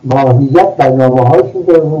ماهیت برنامه‌هایشون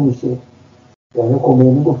داره رو میشه. یعنی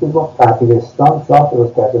کمینی گفته ما قبرستان شاه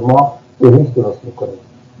درست کرده، ما بهشت درست میکنیم.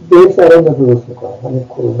 بهشت دارن درست میکنن، همین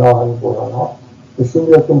کرونا، همین بحرانها نشون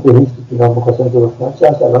میده که بهشتی که اینا میخواستن درست کنن چه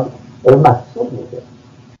از الان داره محصول میده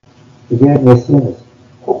دیگه نسیه نیست.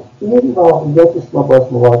 خب این واقعیت است، ما باز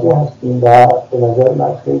مواجه هستیم و به نظر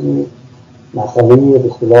من خیلی مسئله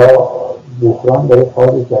به اصطلاح بحران داره فاز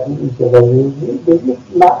جدید میشه و به یک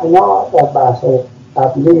معنا در بحث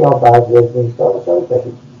قبلی یا بعضی از نوشته‌ها اشاره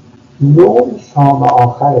کردیم. نوع شام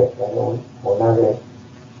آخره، یعنی اون هنر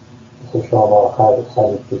مثل شام آخر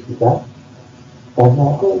صلیب کشیدن در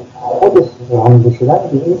واقع خود رانده شدن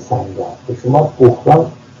به این سنگه که شما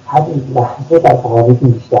بحران همین لحظه در قابل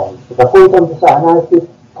بیشتر میشه و خودت هم به صحنه هست که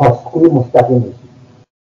پاسخگوی مستقیم میشه.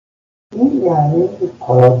 این یعنی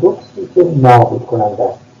پارادوکسی که نابود کننده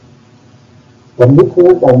است و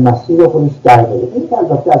میتونه در مسیر خودش در بره. این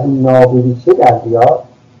البته از این نابودی چه در بیاد،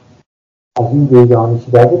 از این ویرانی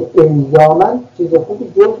چه در بیاد، الزاماً چیز خوبی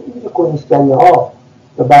جز این که کنشگری‌ها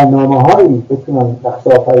و برنامه‌هایی بتونن نقشه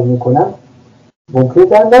آفرینی کنن ممکن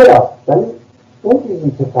در نیاد، ولی اون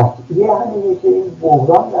چیزی که قطعیه همینه که این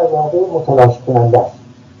بحران در واقع متلاشی کننده است.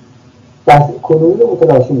 بس کنونی رو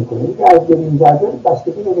متلاشی میکنه. این که از دلین جرده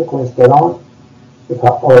بستگی به کنشگران، به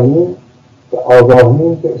فعالین، به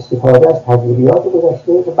آگاهین، به استفاده از تجربیات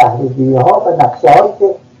گذشته، به بهره‌گیری‌ها و نقشه‌هایی که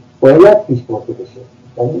باید پیش برده بشه.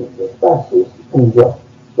 یعنی بحثی اونجا.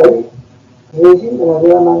 ولی رژیم به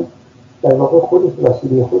نظر من در واقع خودش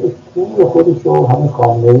وسیله خودش پول خودش رو همه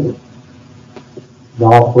کاملی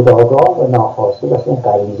ناخودآگاه و ناخواسته و اصلا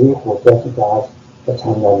غریزه قدرتی که هست و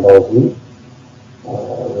چند اندازی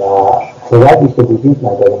و خردی که وجود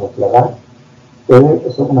نداره مطلقا به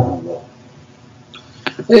اسم همه.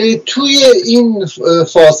 توی این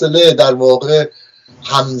فاصله در واقع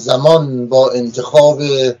همزمان با انتخاب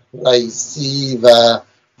رئیسی و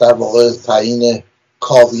در واقع تعیین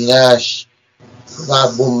کابینه‌اش و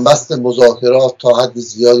بنبست مذاکرات، تا حد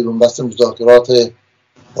زیادی بنبست مذاکرات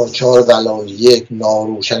با 4 ولایت،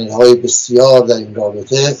 ناروشنی‌های بسیار در این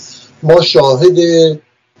رابطه، ما شاهد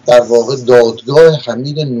در واقع دادگاه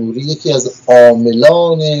حمید نوری، یکی از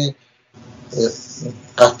عاملان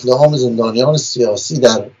قتل عام زندانیان سیاسی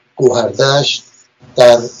در گوهردشت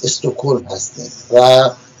در استکهلم هستیم و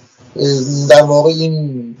در واقع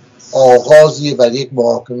این آغازی بر یک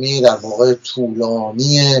محاکمه در واقع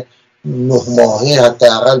طولانی 9 ماهه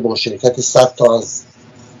حداقل با شرکت 100 تا از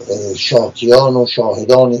شاکیان و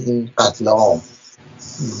شاهدان این قتل عام.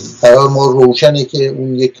 برای ما روشنه که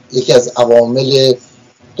اون یکی از عوامل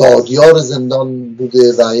دادیار زندان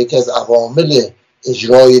بوده و یکی از عوامل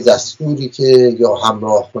اجرای دستوری که یا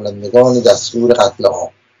همراه کنندگان دستور قتل عام.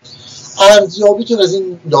 ارزیابیتون از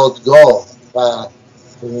این دادگاه و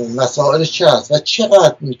مسائلش چه هست و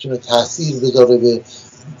چقدر میتونه تاثیر بذاره به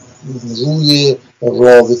روی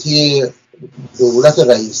رابطه دولت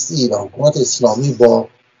رئیسی و حکومت اسلامی با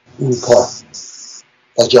اروپا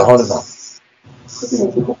و جهان ما؟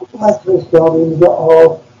 حکومت اسلامی میگه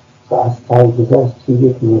آب و از سرگذشت که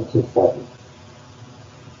یک نوچه سری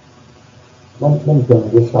من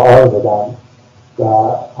نمیتونم یه شعار بدم و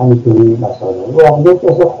همینطوری مسائل واقعیت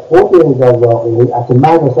اصلا خود در واقعیت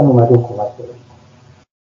مرد اصلا اومده حکومت داره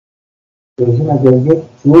رژیم اگر یک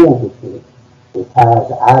جو بکنه به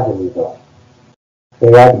طرز عقل میداد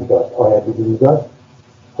خیلی میداد آیدگی میداد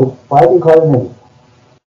خب باید این کار نمیداد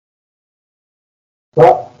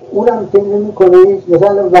و اونم که نمی کنه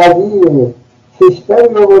مثلا وزیر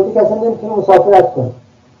کشوری رو بودی که اصلا نمیتونه مسافرت کنه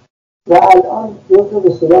و الان جزو به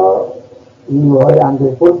صلاح نیروهای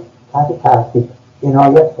اندازها تحت تحقیق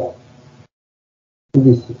عنایت کرد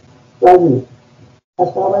پلیسی وزیر پس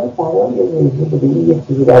بنابراین برای یه رژیم بوده یک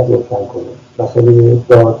چیزی باید روشن کنه مثلا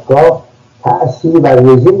دادگاه تأثیری بر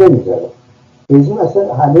رژیم نمیذاره رژیم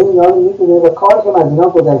اصلا همه اینا رو میدونه و کار که از اینا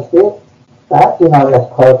گذشته بعد عنایت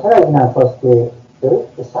کارتر از این انفاس که داره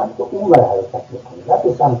به سمت اون بر حرکت میکنه نه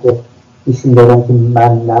به سمت ایشون دارن که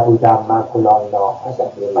من نبودم من فلان اینا اصلا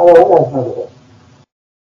این مراحل از ما گذشته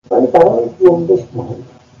ولی برای جنبش مهمه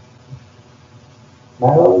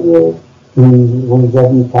برای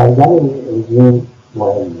منزوی کردن رژیم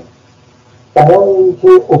مهمه برای اینکه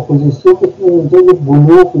اپوزیسیون بتونه اینجا یه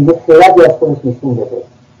بلوغ یه خردی از خودش نشون بده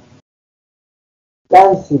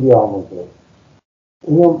درسی بیاموزه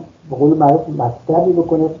اینو به قول معروف مکتبی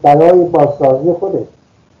بکنه برای بازسازی خودش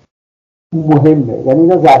مهمه یعنی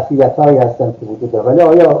اینا ظرفیت هایی هستن که وجود داره ولی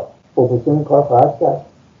آیا اپوزیسیون این کار خواهد کرد؟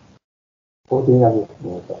 خود این هم یک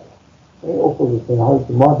موضوع این اپوزیسیون هایی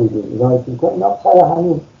که ما دیدیم اینا که میکنن اینا سر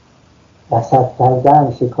همین رصد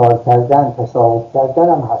کردن شکار کردن تصاحب کردن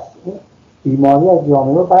هم هست این بیماری از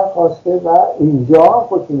جامعه رو برخواسته و اینجا هم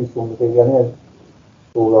خودی نشون میده یعنی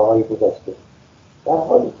دوره های گذشته در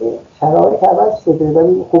حالی که شرایط عوض شده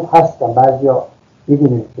ولی خوب هستن بعضیا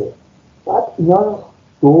میدونیم که بعد اینا رو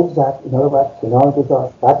دور زد اینا رو باید کنار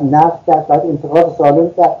گذاشت بعد نقد کرد بعد انتقاد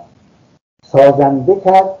سالم کرد سازنده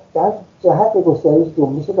کرد در جهت گسترش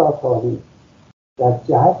جنبش داخلی در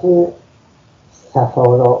جهت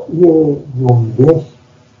سفارایی جنبش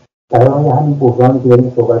برای همین بحرانی که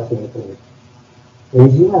داریم صحبت می‌کنیم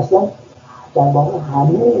رژیم اصلا در واقع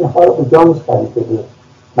همه اینها رو به جانش خریده بود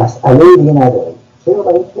مسئله دیگه نداره چرا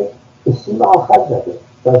برای اینکه اسم آخر زده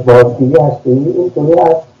در بازگیری هسته‌ای اینطوری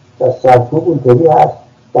هست در سرکوب اینطوری هست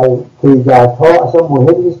در پیگردها اصلا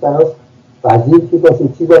مهم نیست براش وزیر کی باشه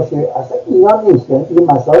چی باشه اصلا اینا نیست یعنی دیگه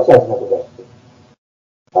مسائل از نگذشته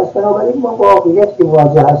پس بنابراین ما واقعیت که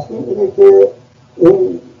مواجه هستیم اینه که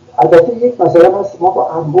این البته یک مسئله هست ما با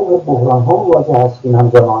انبوه بحرانها مواجه هستیم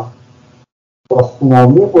همزمان با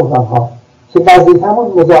سونامی بحرانها که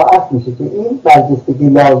وظیفه‌مون مضاعف میشه که این برجستگی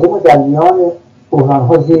لازم رو در میان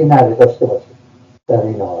بحرانها زیر نره داشته باشه در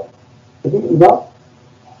این حال ببین اینا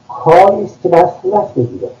کاری است که باید صورت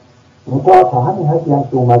بگیره منتها تا همین حدی هم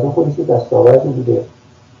که اومده خودش رو دستاورد بوده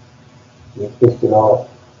یک اصطلاح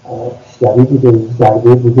پیشروی بوده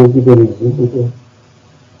ضربه بزرگی به رژیم بوده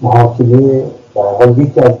محاکمه در حال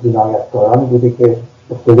یکی از جنایتکاران بوده که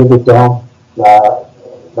افتاده به دام و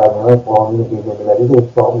برنامه قانون بین‌المللی رو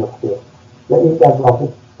اتفاق میفته و این در واقع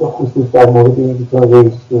به خصوص در مورد این که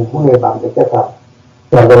رئیس جمهور مملکت هم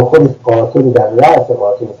در واقع خودش قاتل در رأس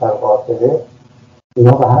قاتل سر قاتله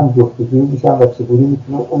اینا به هم جفتگیر میشن و چگونه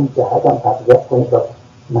میتونه اون جهت هم تقویت کنه و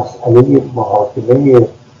مسئله محاکمه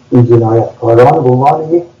این جنایتکاران به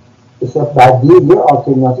عنوان یک بدیل یه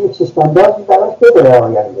آلترناتیو چشم‌اندازی براش بده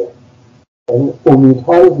آینده یعنی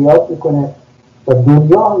امیدها رو زیاد میکنه و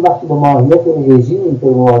دنیا هم وقتی با ماهیت رژیم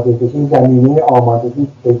اینطور مواجه بشه زمینه آمادگی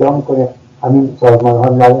پیدا میکنه همین سازمان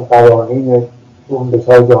ها ملل قوانین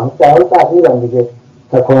جنبش‌های جهانی در حال تغییر هم دیگه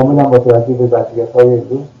تکاملا متوجه به وضعیت‌های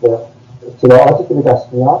امروز و اطلاعاتی که به دست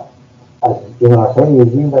میاد از جنایت‌های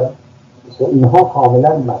رژیم و اینها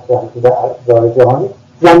کاملا مطرحه که در ابزار جهانی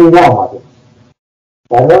زمینه آماده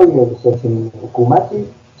برای چنین حکومتی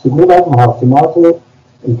چگونه باید محاکمات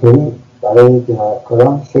اینطوری برای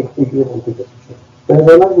جنایتکاران شکل بگیره بوده بشه. به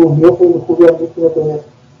نظر من روحیه خیلی خوبی هم میتونه به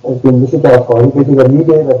جنبش دادخواهی بده و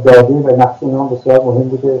میده و داده و نقش اینا بسیار مهم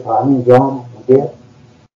بوده تا همین جا هم بوده،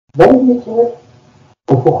 ولی میتونه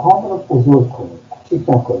افق‌هامون رو بزرگ کنیم، کوچیک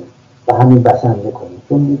نکنیم و همین بسنده کنیم،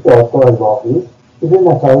 چون این دادگاه واقعی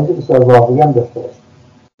میتونه نتایج بسیار واقعی هم داشته باشه.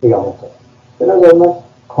 قیامت به نظر من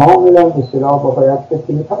کاملا به اصطلاح باید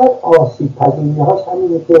بکنیم، فقط آسیب پذیری‌هاش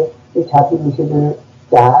همینه که یک تبدیل میشه به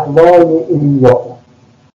دعوای این یا اون.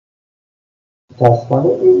 متاسفانه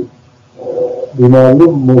این بیماری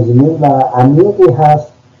مزمن و عمیقی هست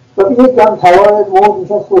و به یک دم توان موج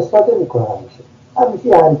میشه استفاده میکنه. همیشه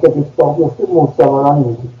یه حرکت اتفاق بیفته موج‌سوارانی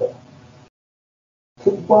وجود داره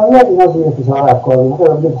که باید اینا زیر فشار افکاری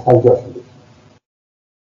قرار بده سرجاشون بشه.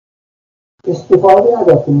 استفاده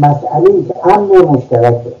نداره که مسئله‌ای که امر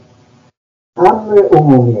مشترکه، امر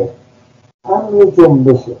عمومیه، امر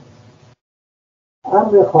جنبشه،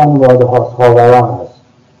 امر خانواده هاست، خاوران هست،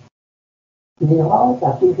 اینها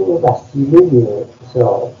تبدیل به وسیله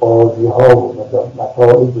بازی ها و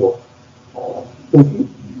نتایج و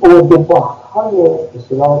اردوباخت های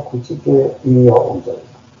اصطلاح کوچیک این یا اونجا.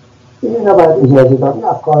 این نباید اجازه داد این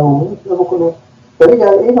افکار عمومی میتونه بکنه، ولی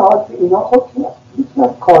در این حال اینا خودشون میتونن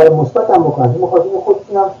کار مثبت هم بکنن. این مخاطب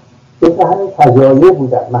خودشون هم به همین فجایع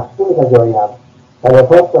بودن، محصول فجایع هم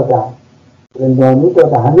تلفات دادن، زندانی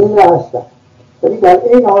دادن، همه این هستن، ولی در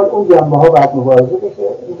این حال اون جنبه ها باید مبارزه بشه.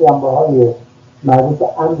 این جنبه های مربوط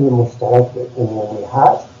به امر مشترک عمومی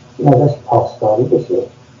هست، این ازش پاسداری بشه،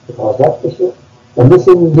 حفاظت بشه و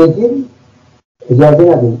مثل نژادی اجازه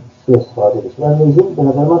ندیم سوء استفاده بشه. و نژادی به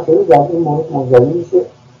نظر من خیلی در این مورد منزوی میشه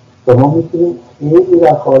و ما میتونیم خیلی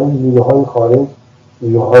در خارج نیروهای خارج،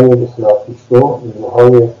 نیروهای اصلاح پیشرو،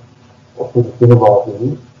 نیروهای اپوزیسیون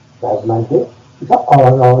واقعی رزمنده اینا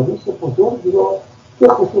آرایش بزرگی رو به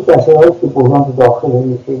خصوص در شرایطی که بحران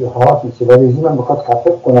داخل خیلی حاد میشه و رژیم هم بخواد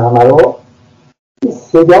خفه کنه همه رو، این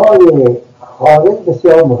صدای خارج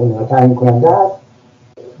بسیار مهمه و تعیین کننده است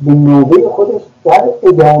به نوبه خودش در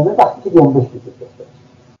ادامه وقتی که جنبش وجود داشته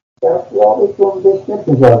در خیاب جنبش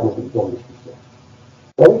نمیتونه جنبش میشه،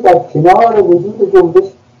 ولی در کنار وجود جنبش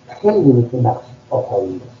خیلی میتونه نقش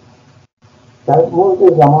آفرین بشه. در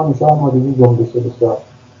مورد زمان شاه ما دیدیم جنبش بسیار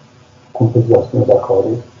کنفدراسیون در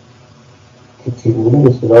خارج که چگونه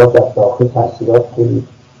اصطلاح در داخل تاثیرات خیلی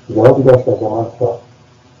زیادی داشت در زمان شاه.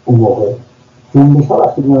 اون موقع جنبش ها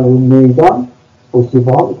وقتی میان روی میدان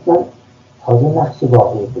پشتیبان ها میتونن تازه نقش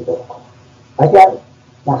واقعی پیدا کنن اگر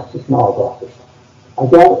نقششون آگاه بشن،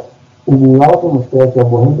 اگر امورات مشکلات یا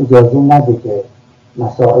مهم اجازه نده که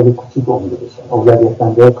مسائل کوچیک عمده بشن،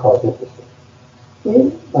 اولویت‌بندی کاذب بشه.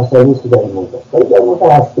 این مسائلی است که در این مورد است، ولی در مورد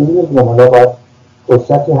هسته‌ای نمی‌دونم حالا باید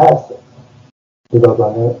فرصتی هست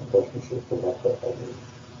جداگانه باش میشه صحبت کرد.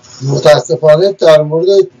 متاسفانه در مورد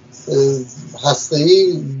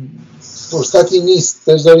هسته‌ای فرصتی نیست،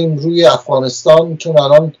 بذاریم روی افغانستان، چون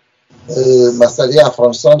الان مسئله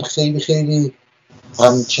افغانستان خیلی خیلی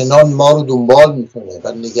همچنان ما رو دنبال میکنه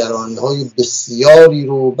و نگرانی‌های بسیاری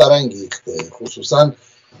رو برانگیخته، خصوصا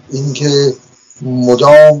اینکه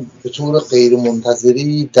مدام به طور غیر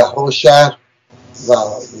منتظری ده‌ها شهر و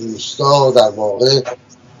روستا در واقع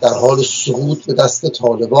در حال سقوط به دست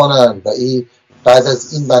طالبانند و این بعد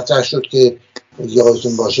از این مطرح شد که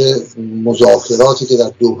یادتون باشه مذاکراتی که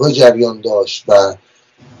در دوحه جریان داشت و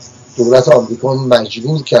دولت آمریکا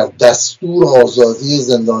مجبور کرد دستور آزادی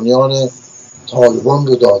زندانیان طالبان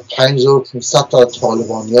رو داد، 5500 تا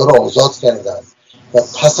طالبانی ها رو آزاد کردند و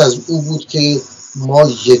پس از او بود که ما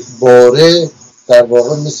یک باره در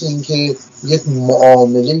واقع مثل این که یک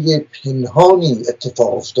معامله پنهانی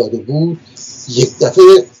اتفاق افتاده بود، یک دفعه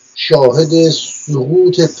شاهد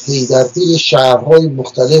سقوط پی در پی شهرهای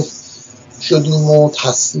مختلف شدیم و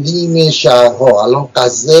تسلیم شهرها. الان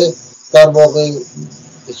غزه در واقع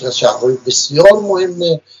یکی از شهرهای بسیار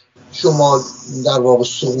مهم شمال در واقع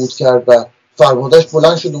سقوط کرد و فرماندهش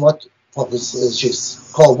بلند شد اومد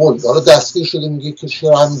کابل، حالا دستگیر شده میگه که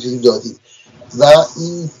چرا همینجوری دادی. و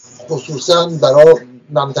این خصوصا برای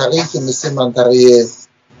منطقه‌ای که مثل منطقه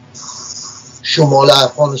شمال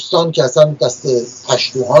افغانستان که اصلا دست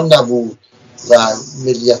پشتوهان نبود و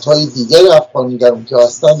ملیت‌های دیگر افغانی در اونجا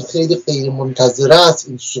هستن خیلی غیر منتظره است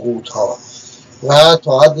این سقوط ها و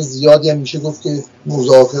تا حد زیادی هم میشه گفت که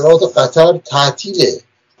مذاکرات قطر تعطیله،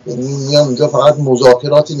 یعنی میان اونجا فقط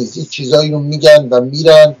مذاکراتی نیست، این چیزایی رو میگن و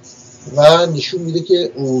میرن و نشون میده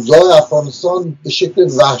که اوضاع افغانستان به شکل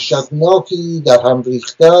وحشتناکی در هم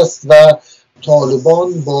ریخته است و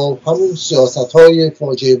طالبان با همون سیاست‌های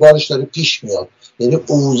فاجعه بارش داره پیش میاد، یعنی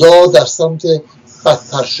اوضاع در سمت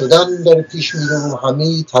بدتر شدن داره پیش میره و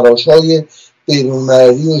همه تلاش‌های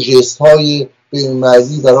بین‌المللی و ژست‌های به این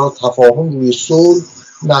معنی برای تفاهم روی صلح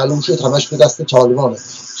معلوم شد همش به دست طالبانه.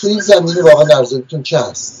 تو این زمینه واقعا نظرتون چه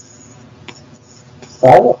هست؟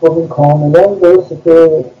 بله خب این کاملا درسته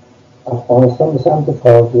که افغانستان به سمت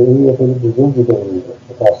فاجعه خیلی بزرگی داره میره،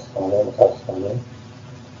 متاسفانه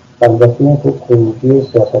البته این که خروجی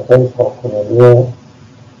سیاست‌های پاک‌کننی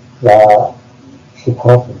و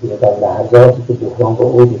شتاب میگیره در لحظاتی که بحران به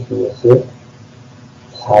اوجش میرسه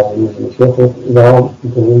سرریز میشه. خب اینا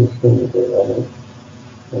اینطوری نشون میده، یعنی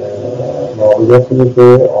موقعیتی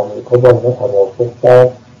که آمریکا با اینا توافق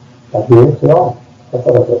کرد و به احترام فقط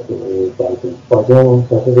از جلبی باجه اون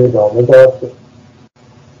سیاست ادامه داد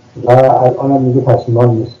و الان هم میگه پشیمان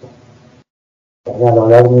نیست. یعنی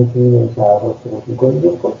علایق میتونیم این شهرها سقوط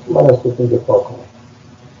میکنیم خود شما دستتون دفاع کنم.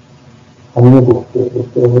 همینه گفته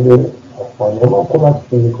بوده افغانی ما کمک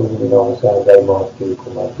میکنیم اینا مثل در ماهی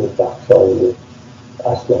کمک بخشای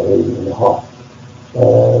اسلحه اینها،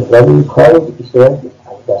 ولی کار بیشتر از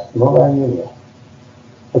دست ما برنمیاد.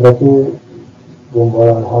 البته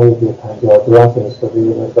بمبارانهای به 52 هم فرستاده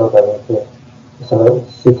یه مقدار برای اینکه مثلا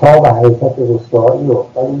شتاب و حرکت رسوایی رو،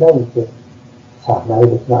 ولی نه اینکه صحنه رو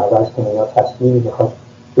بتونه عوض کنه یا تصمیمی بخواد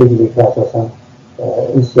بگیره که اساسا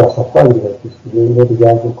این سیاست‌هایی رو پیش بگیره اینو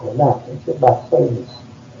دیگرگون کنه. نه این که بحثایی نیست،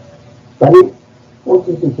 ولی اون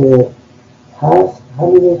چیزی که هست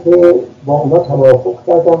همینه که با اونا توافق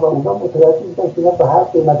کردن و اونا متوجه میشن که اینا به هر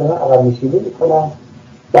قیمت دارن عقب نشینی میکنن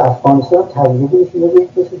و افغانستان تجربه نشونه به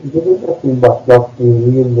کسی دیگه نمیاد که این باطلاق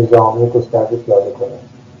نیروی نظامی گسترده پیاده کنه.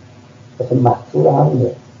 مثلا محصول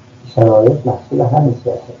همینه، شرایط محصول همین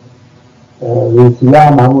سیاست. رئیسی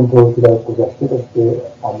هم همونطور که در گذشته داشت که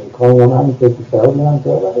آمریکایی هم همینطور پیشنهاد میدن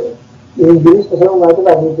که انگلیس مثلا اومده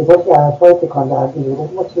و این دفاعش که حرفای تکان دهنده بود.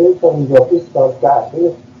 ما 40 سال اینجا 20 سال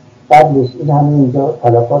که قبلش این همه اینجا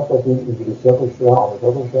تلفات دادیم، انگلیسی‌ها کشتن،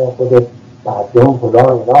 آمریکا کشتن، خود مردم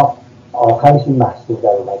فلان اینا، آخرش این محصول در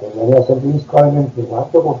اومده. یعنی اصلا هیچ کاری نمی‌کنه.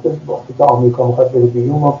 حتی گفته وقتی که آمریکا می‌خواد بره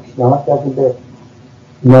بیرون ما پیشنهاد کردیم به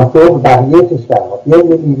ناتو و بقیه کشورها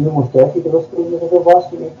بیاین یه نیروی مشترکی درست کنیم که واسه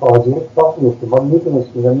این فاجعه اتفاق میفته. ما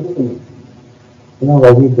می‌دونستیم و می‌دونیم اینا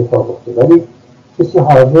واقعی دفاع گفته، ولی کسی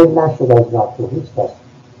حاضر نشد از ناتو هیچ کس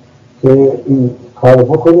که این کار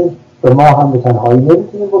بکنیم و ما هم به تنهایی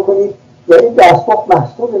نمیتونیم بکنیم و این دستگاه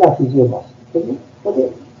محصول نتیجه ماست. ببینید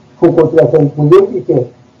خود قدرت‌های بزرگی که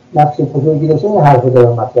نقش بزرگی داشته این حرف دارن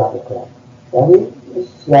مطرح میکنن. یعنی این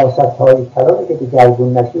سیاست‌های قراره که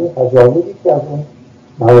دگرگون نشه تجاوزی که از اون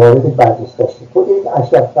موارد برجسته‌اشه. خود این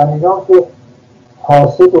اشرف غنی‌ها که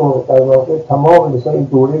حاسد و در واقع تمام مثلا این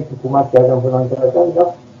دوره که حکومت کردن فلان کردن اینا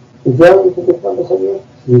به جایی که بتونن مثلا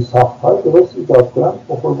یه ساخت‌های درست ایجاد کنن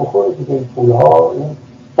بخور دیگه این پول‌ها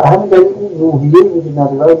و همین دلیل این روحیه‌ای وجود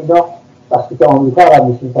نداره. اینا وقتی که آمریکا عقب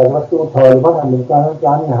نشینی کرده، وقتی اون طالبان هم می‌کنن که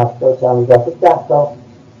همین 70 چند 10 تا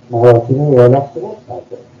مراکز ایالت سقوط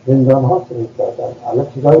کرده، زندان‌ها سقوط کردن، الان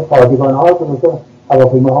چیزای پادگان‌ها که مثلا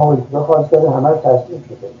هواپیماها و اینا خارج کردن همه رو تسلیم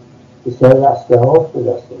شده، بسیار اسلحه‌ها به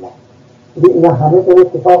دست ما. اینا همه داره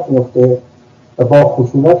اتفاق میفته و با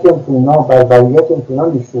خشونتی هم که اونا بربریت هم که اونا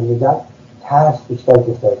نشون میدن ترس بیشتر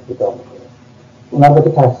گسترش پیدا میکنه. اونا البته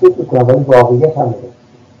تصدیق میکنن ولی واقعیت همینه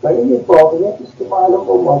و این یک واقعیتی است که ما الان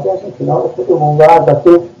با مواجه هستیم کنار خودمون و البته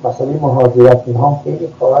مسئله مهاجرت اینها هم خیلی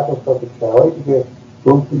خواهد افتاد به کشورهای دیگه،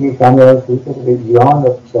 چون دیگه کمی ها شروع شده به ایران و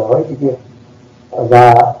کشورهای دیگه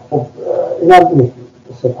و خب این هم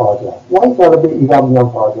فاجعه است. نه اینکه حالا به ایران میان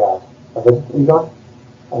فاجعه است، البته ایران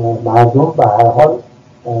مردم به هر حال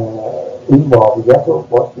این واقعیت رو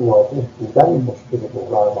باید مواجه بودن این مشکل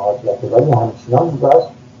بحران مهاجرت، ولی همچنان باید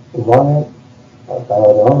عنوان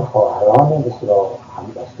برادران خواهران مثل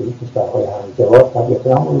همدستی کشورهای همجوار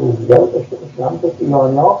طبیعتا همون روزیده رو داشته باشه. همونطور که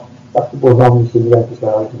ایرانی‌ها وقتی بحران میشه میرن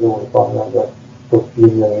کشورهای دیگه اروپا میرن یا ترکیه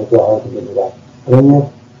میرن یا جاهای دیگه میرن. یعنی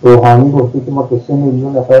روحانی گفته که ما که 3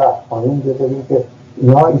 میلیون نفر افغانی اینجا داریم که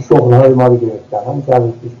اینها این شغل‌های ما رو گرفتن، همین که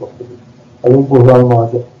همین پیش گفته بود. ولی این بحران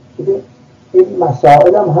مهاجرت این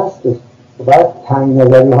مسائل هم هستش که باید تنگ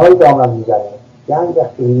نظری های دامن میزنه. یعنی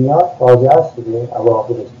وقتی میاد فاجعه است دیگه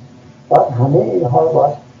عواقبش. باید همه اینها رو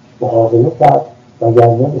باید مقابله کرد و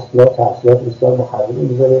گرنه بسیار تحصیلات بسیار مخربی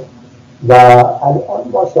میذاره و الان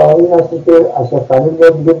ما شاهدین هستیم که اشرف غنی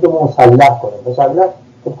میاد میگه که مسلح کنه. مسلح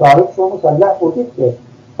که طالب شما مسلح بودید که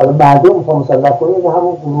حالا مردم میخواه مسلح کنه که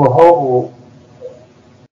همون گروه ها و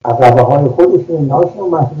عقبه های خودشون اینهاشون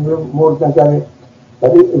محصول مورد نظره،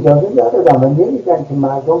 ولی اجازه ندادن و نمیدن که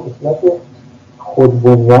مردم به صورت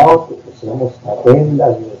خودبنیاد مستقل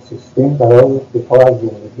از سیستم برای دفاع از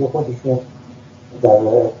زندگی خودشون در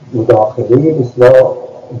مداخله مثلا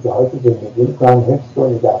جاهایی که زندگی میکنن حفظ و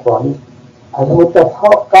نگهبانی از مدت‌ها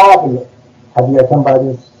قبل طبیعتا بعد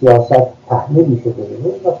این سیاست تحمیل میشه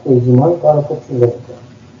ببینید وقت رژیم‌ها این کار خودشون نمی‌کنن.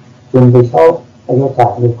 جنبش‌ها اگر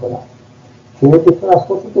تحمیل کنن که بتونن از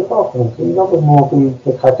خودشون دفاع کنن که اینا به موقعی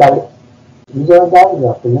که خطر میذارن در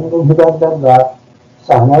میافته نمیدونم میبندن و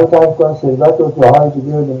صحنه رو ترک کنن ثروت و جاهای دیگه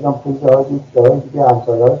و نمیدونم پول جاهای دیگه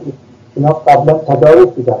همسایه‌های دیگه اینا قبلا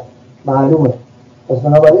تدارک دیدن معلومه. پس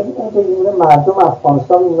بنابراین این مردم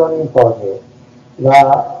افغانستان میذارن این فاجعه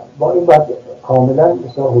و با این باید کاملا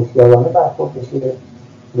مثلا هوشیارانه برخورد بشه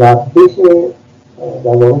و بشه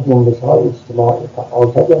در واقع جنبش‌های اجتماعی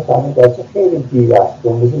فعالتر جامعه درچه خیلی دیر است.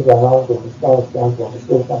 جنبش زنان، جنبش دانشجویان،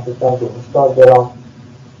 جنبش کارگران، جنبش کارگران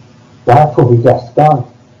و توحیدستان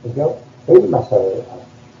اینجا خیلی مسائل هست.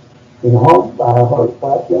 اینها به هر حال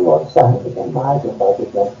باید یه مورد صحنه بگن مردم باید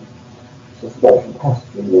بگن چیزی براشون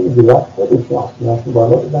تصمیم نمیگیره باید خودشون آستیناشون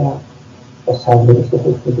بالا بزنن و سرنوشت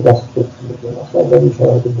خودشون به دست خودشون بگن. اصلا در این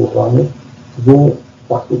شرایط بحرانی دیگه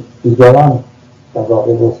وقتی دیگران در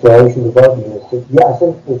واقع رشدهایشون به بار میرسه یه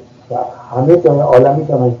اصلا همه جای عالمی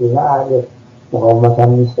دارن که نه اهل مقاومت هم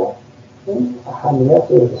نیستن این اهمیت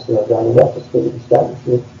اصولگراییت خیلی بیشتر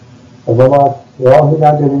میشه و ما باید راهی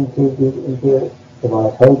نداریم که اینکه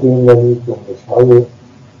حمایت‌های بین‌المللی جنبش‌های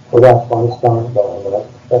خود افغانستان با حمایت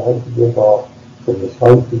کشورهای دیگه با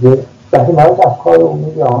جنبش‌های دیگه و حمایت افکار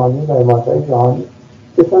عمومی جهانی و حمایت‌های جهانی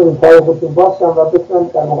بتونن این کار خودشون باشن و بتونن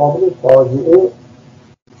در مقابل فاجعه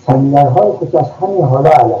سنگرهای خود از همین حالا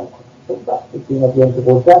علم کنن. وقتی که اینا بیان که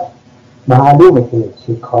قدرت معلومه که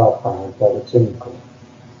چه کار خواهند کرد چه میکنه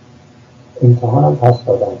امتحان هم پس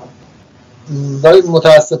دادن ولی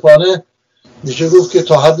متاسفانه میشه گفت که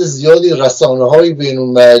تا حد زیادی رسانه‌های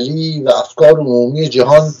بین‌المللی و افکار عمومی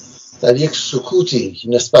جهان در یک سکوتی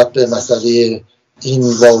نسبت به مسئله این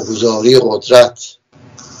واگذاری قدرت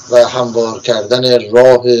و هموار کردن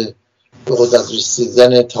راه به قدرت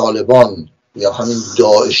رسیدن طالبان یا همین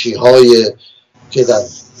داعشی های که در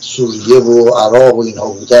سوریه و عراق و اینها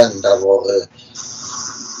بودن در واقع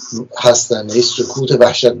هستن. این سکوت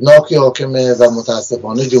وحشتناکی حاکمه و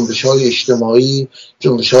متاسفانه جنبش های اجتماعی،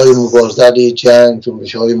 جنبش های مبارزه علیه جنگ،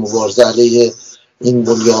 جنبش های مبارزه علیه این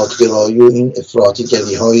بنیادگرایی و این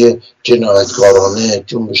افراطیگری های جنایتکارانه،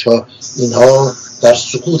 جنبش ها اینها در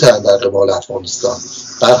سکوت هستند در قبال افغانستان،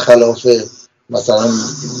 برخلاف مثلا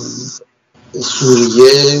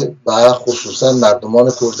سوریه و خصوصا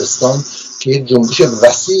مردمان کردستان که یک جنبش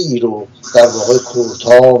وسیعی رو در واقع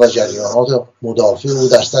کردها و جریانات مدافع رو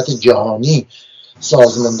در سطح جهانی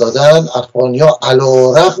سازمان دادن. افغانی‌ها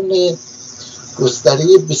علی‌رغم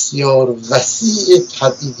گستره بسیار وسیع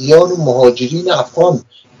تبعیدیان و مهاجرین افغان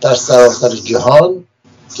در سراسر جهان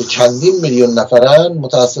که چندین میلیون نفرن،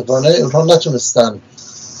 متاسفانه اونها نتونستن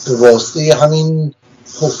به واسطه همین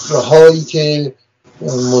حفره‌هایی که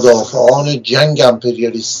مدافعان جنگ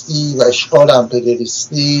امپریالیستی و اشغال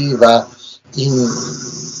امپریالیستی و این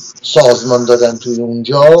سازمان دادن توی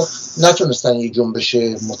اونجا، نتونستن یه جنبش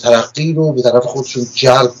مترقی رو به طرف خودشون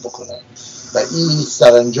جلب بکنن و این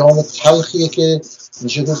سرانجام تلخیه که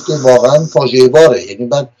میشه گفت که واقعا فاجعه باره. یعنی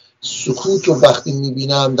من سکوت رو وقتی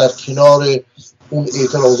میبینم در کنار اون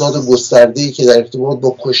اعتراضات گسترده‌ای که در ارتباط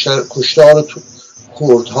با کشتار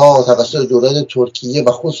کردها توسط دولت ترکیه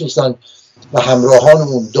و خصوصا و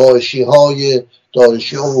همراهانمون داعشی ها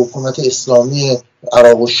و حکومت اسلامی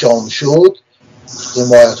عراق و شام شد،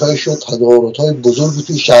 حمایت های شد، تظاهرات های بزرگی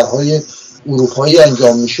توی شهرهای اروپایی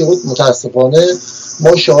انجام می شد، متاسفانه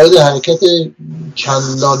ما شاهد حرکت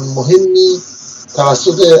چندان مهمی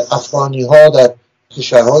توسط افغانی ها در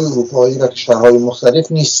کشورهای اروپایی و کشورهای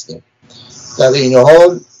مختلف نیستیم. در این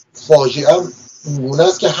حال فاجعه اینگونه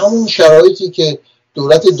است که همون شرایطی که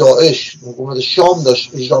دولت داعش حکومت شام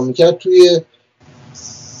داشت اجرا میکرد توی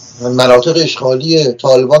مناطق اشغالی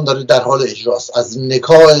طالبان داره در حال اجراست. از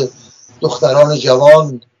نکاح دختران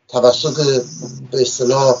جوان توسط به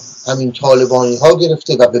اصطلاح همین طالبانی ها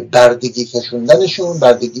گرفته و به بردگی کشوندنشون،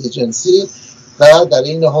 بردگی جنسی، و در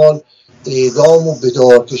این حال اعدام و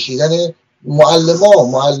بدار کشیدن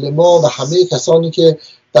معلما و همه کسانی که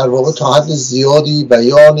در واقع تا حد زیادی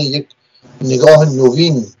بیان یک نگاه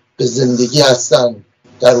نوین به زندگی هستن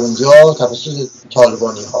در اونجا توسط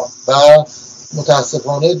طالبانی ها. و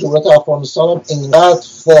متاسفانه دولت افغانستان هم اینقدر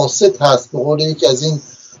فاسد هست، به قول یکی از این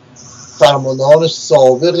فرماندهان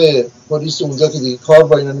سابق پلیس اونجا که دیگه کار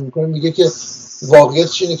با اینا نمی‌کنه، میگه که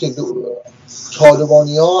واقعیتش اینه که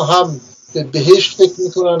طالبانی ها هم به بهشت فکر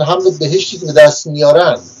میکنن، هم به بهشتی که به دست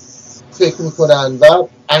میارن فکر میکنن و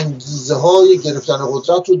انگیزه های گرفتن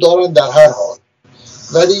قدرت رو دارن در هر حال.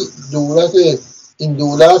 ولی این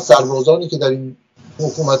دولت سربازانی که در این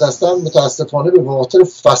حکومت هستن متاسفانه به خاطر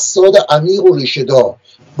فساد عمیق و ریشه‌دار،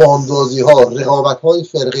 باندازی ها، رقابت های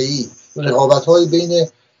فرقه‌ای، رقابت های بین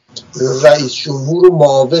رئیس جمهور و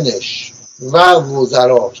معاونش و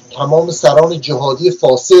وزرا، تمام سران جهادی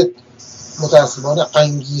فاسد، متاسفانه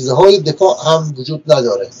انگیزه های دفاع هم وجود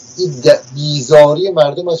نداره. این بیزاری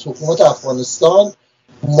مردم از حکومت افغانستان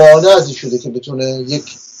مانع از این شده که بتونه یک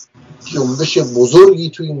جنبش بزرگی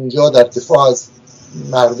توی اونجا در دفاع از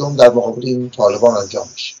مردم در مقابل این طالبان انجام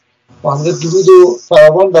بشه. با همین درود و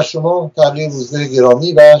فراوان بر شما تقی روزبه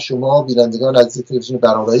گرامی و شما بینندگان عزیز تلویزیون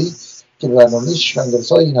برنامه که به برنامه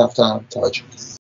اندازها این هفته هم توجه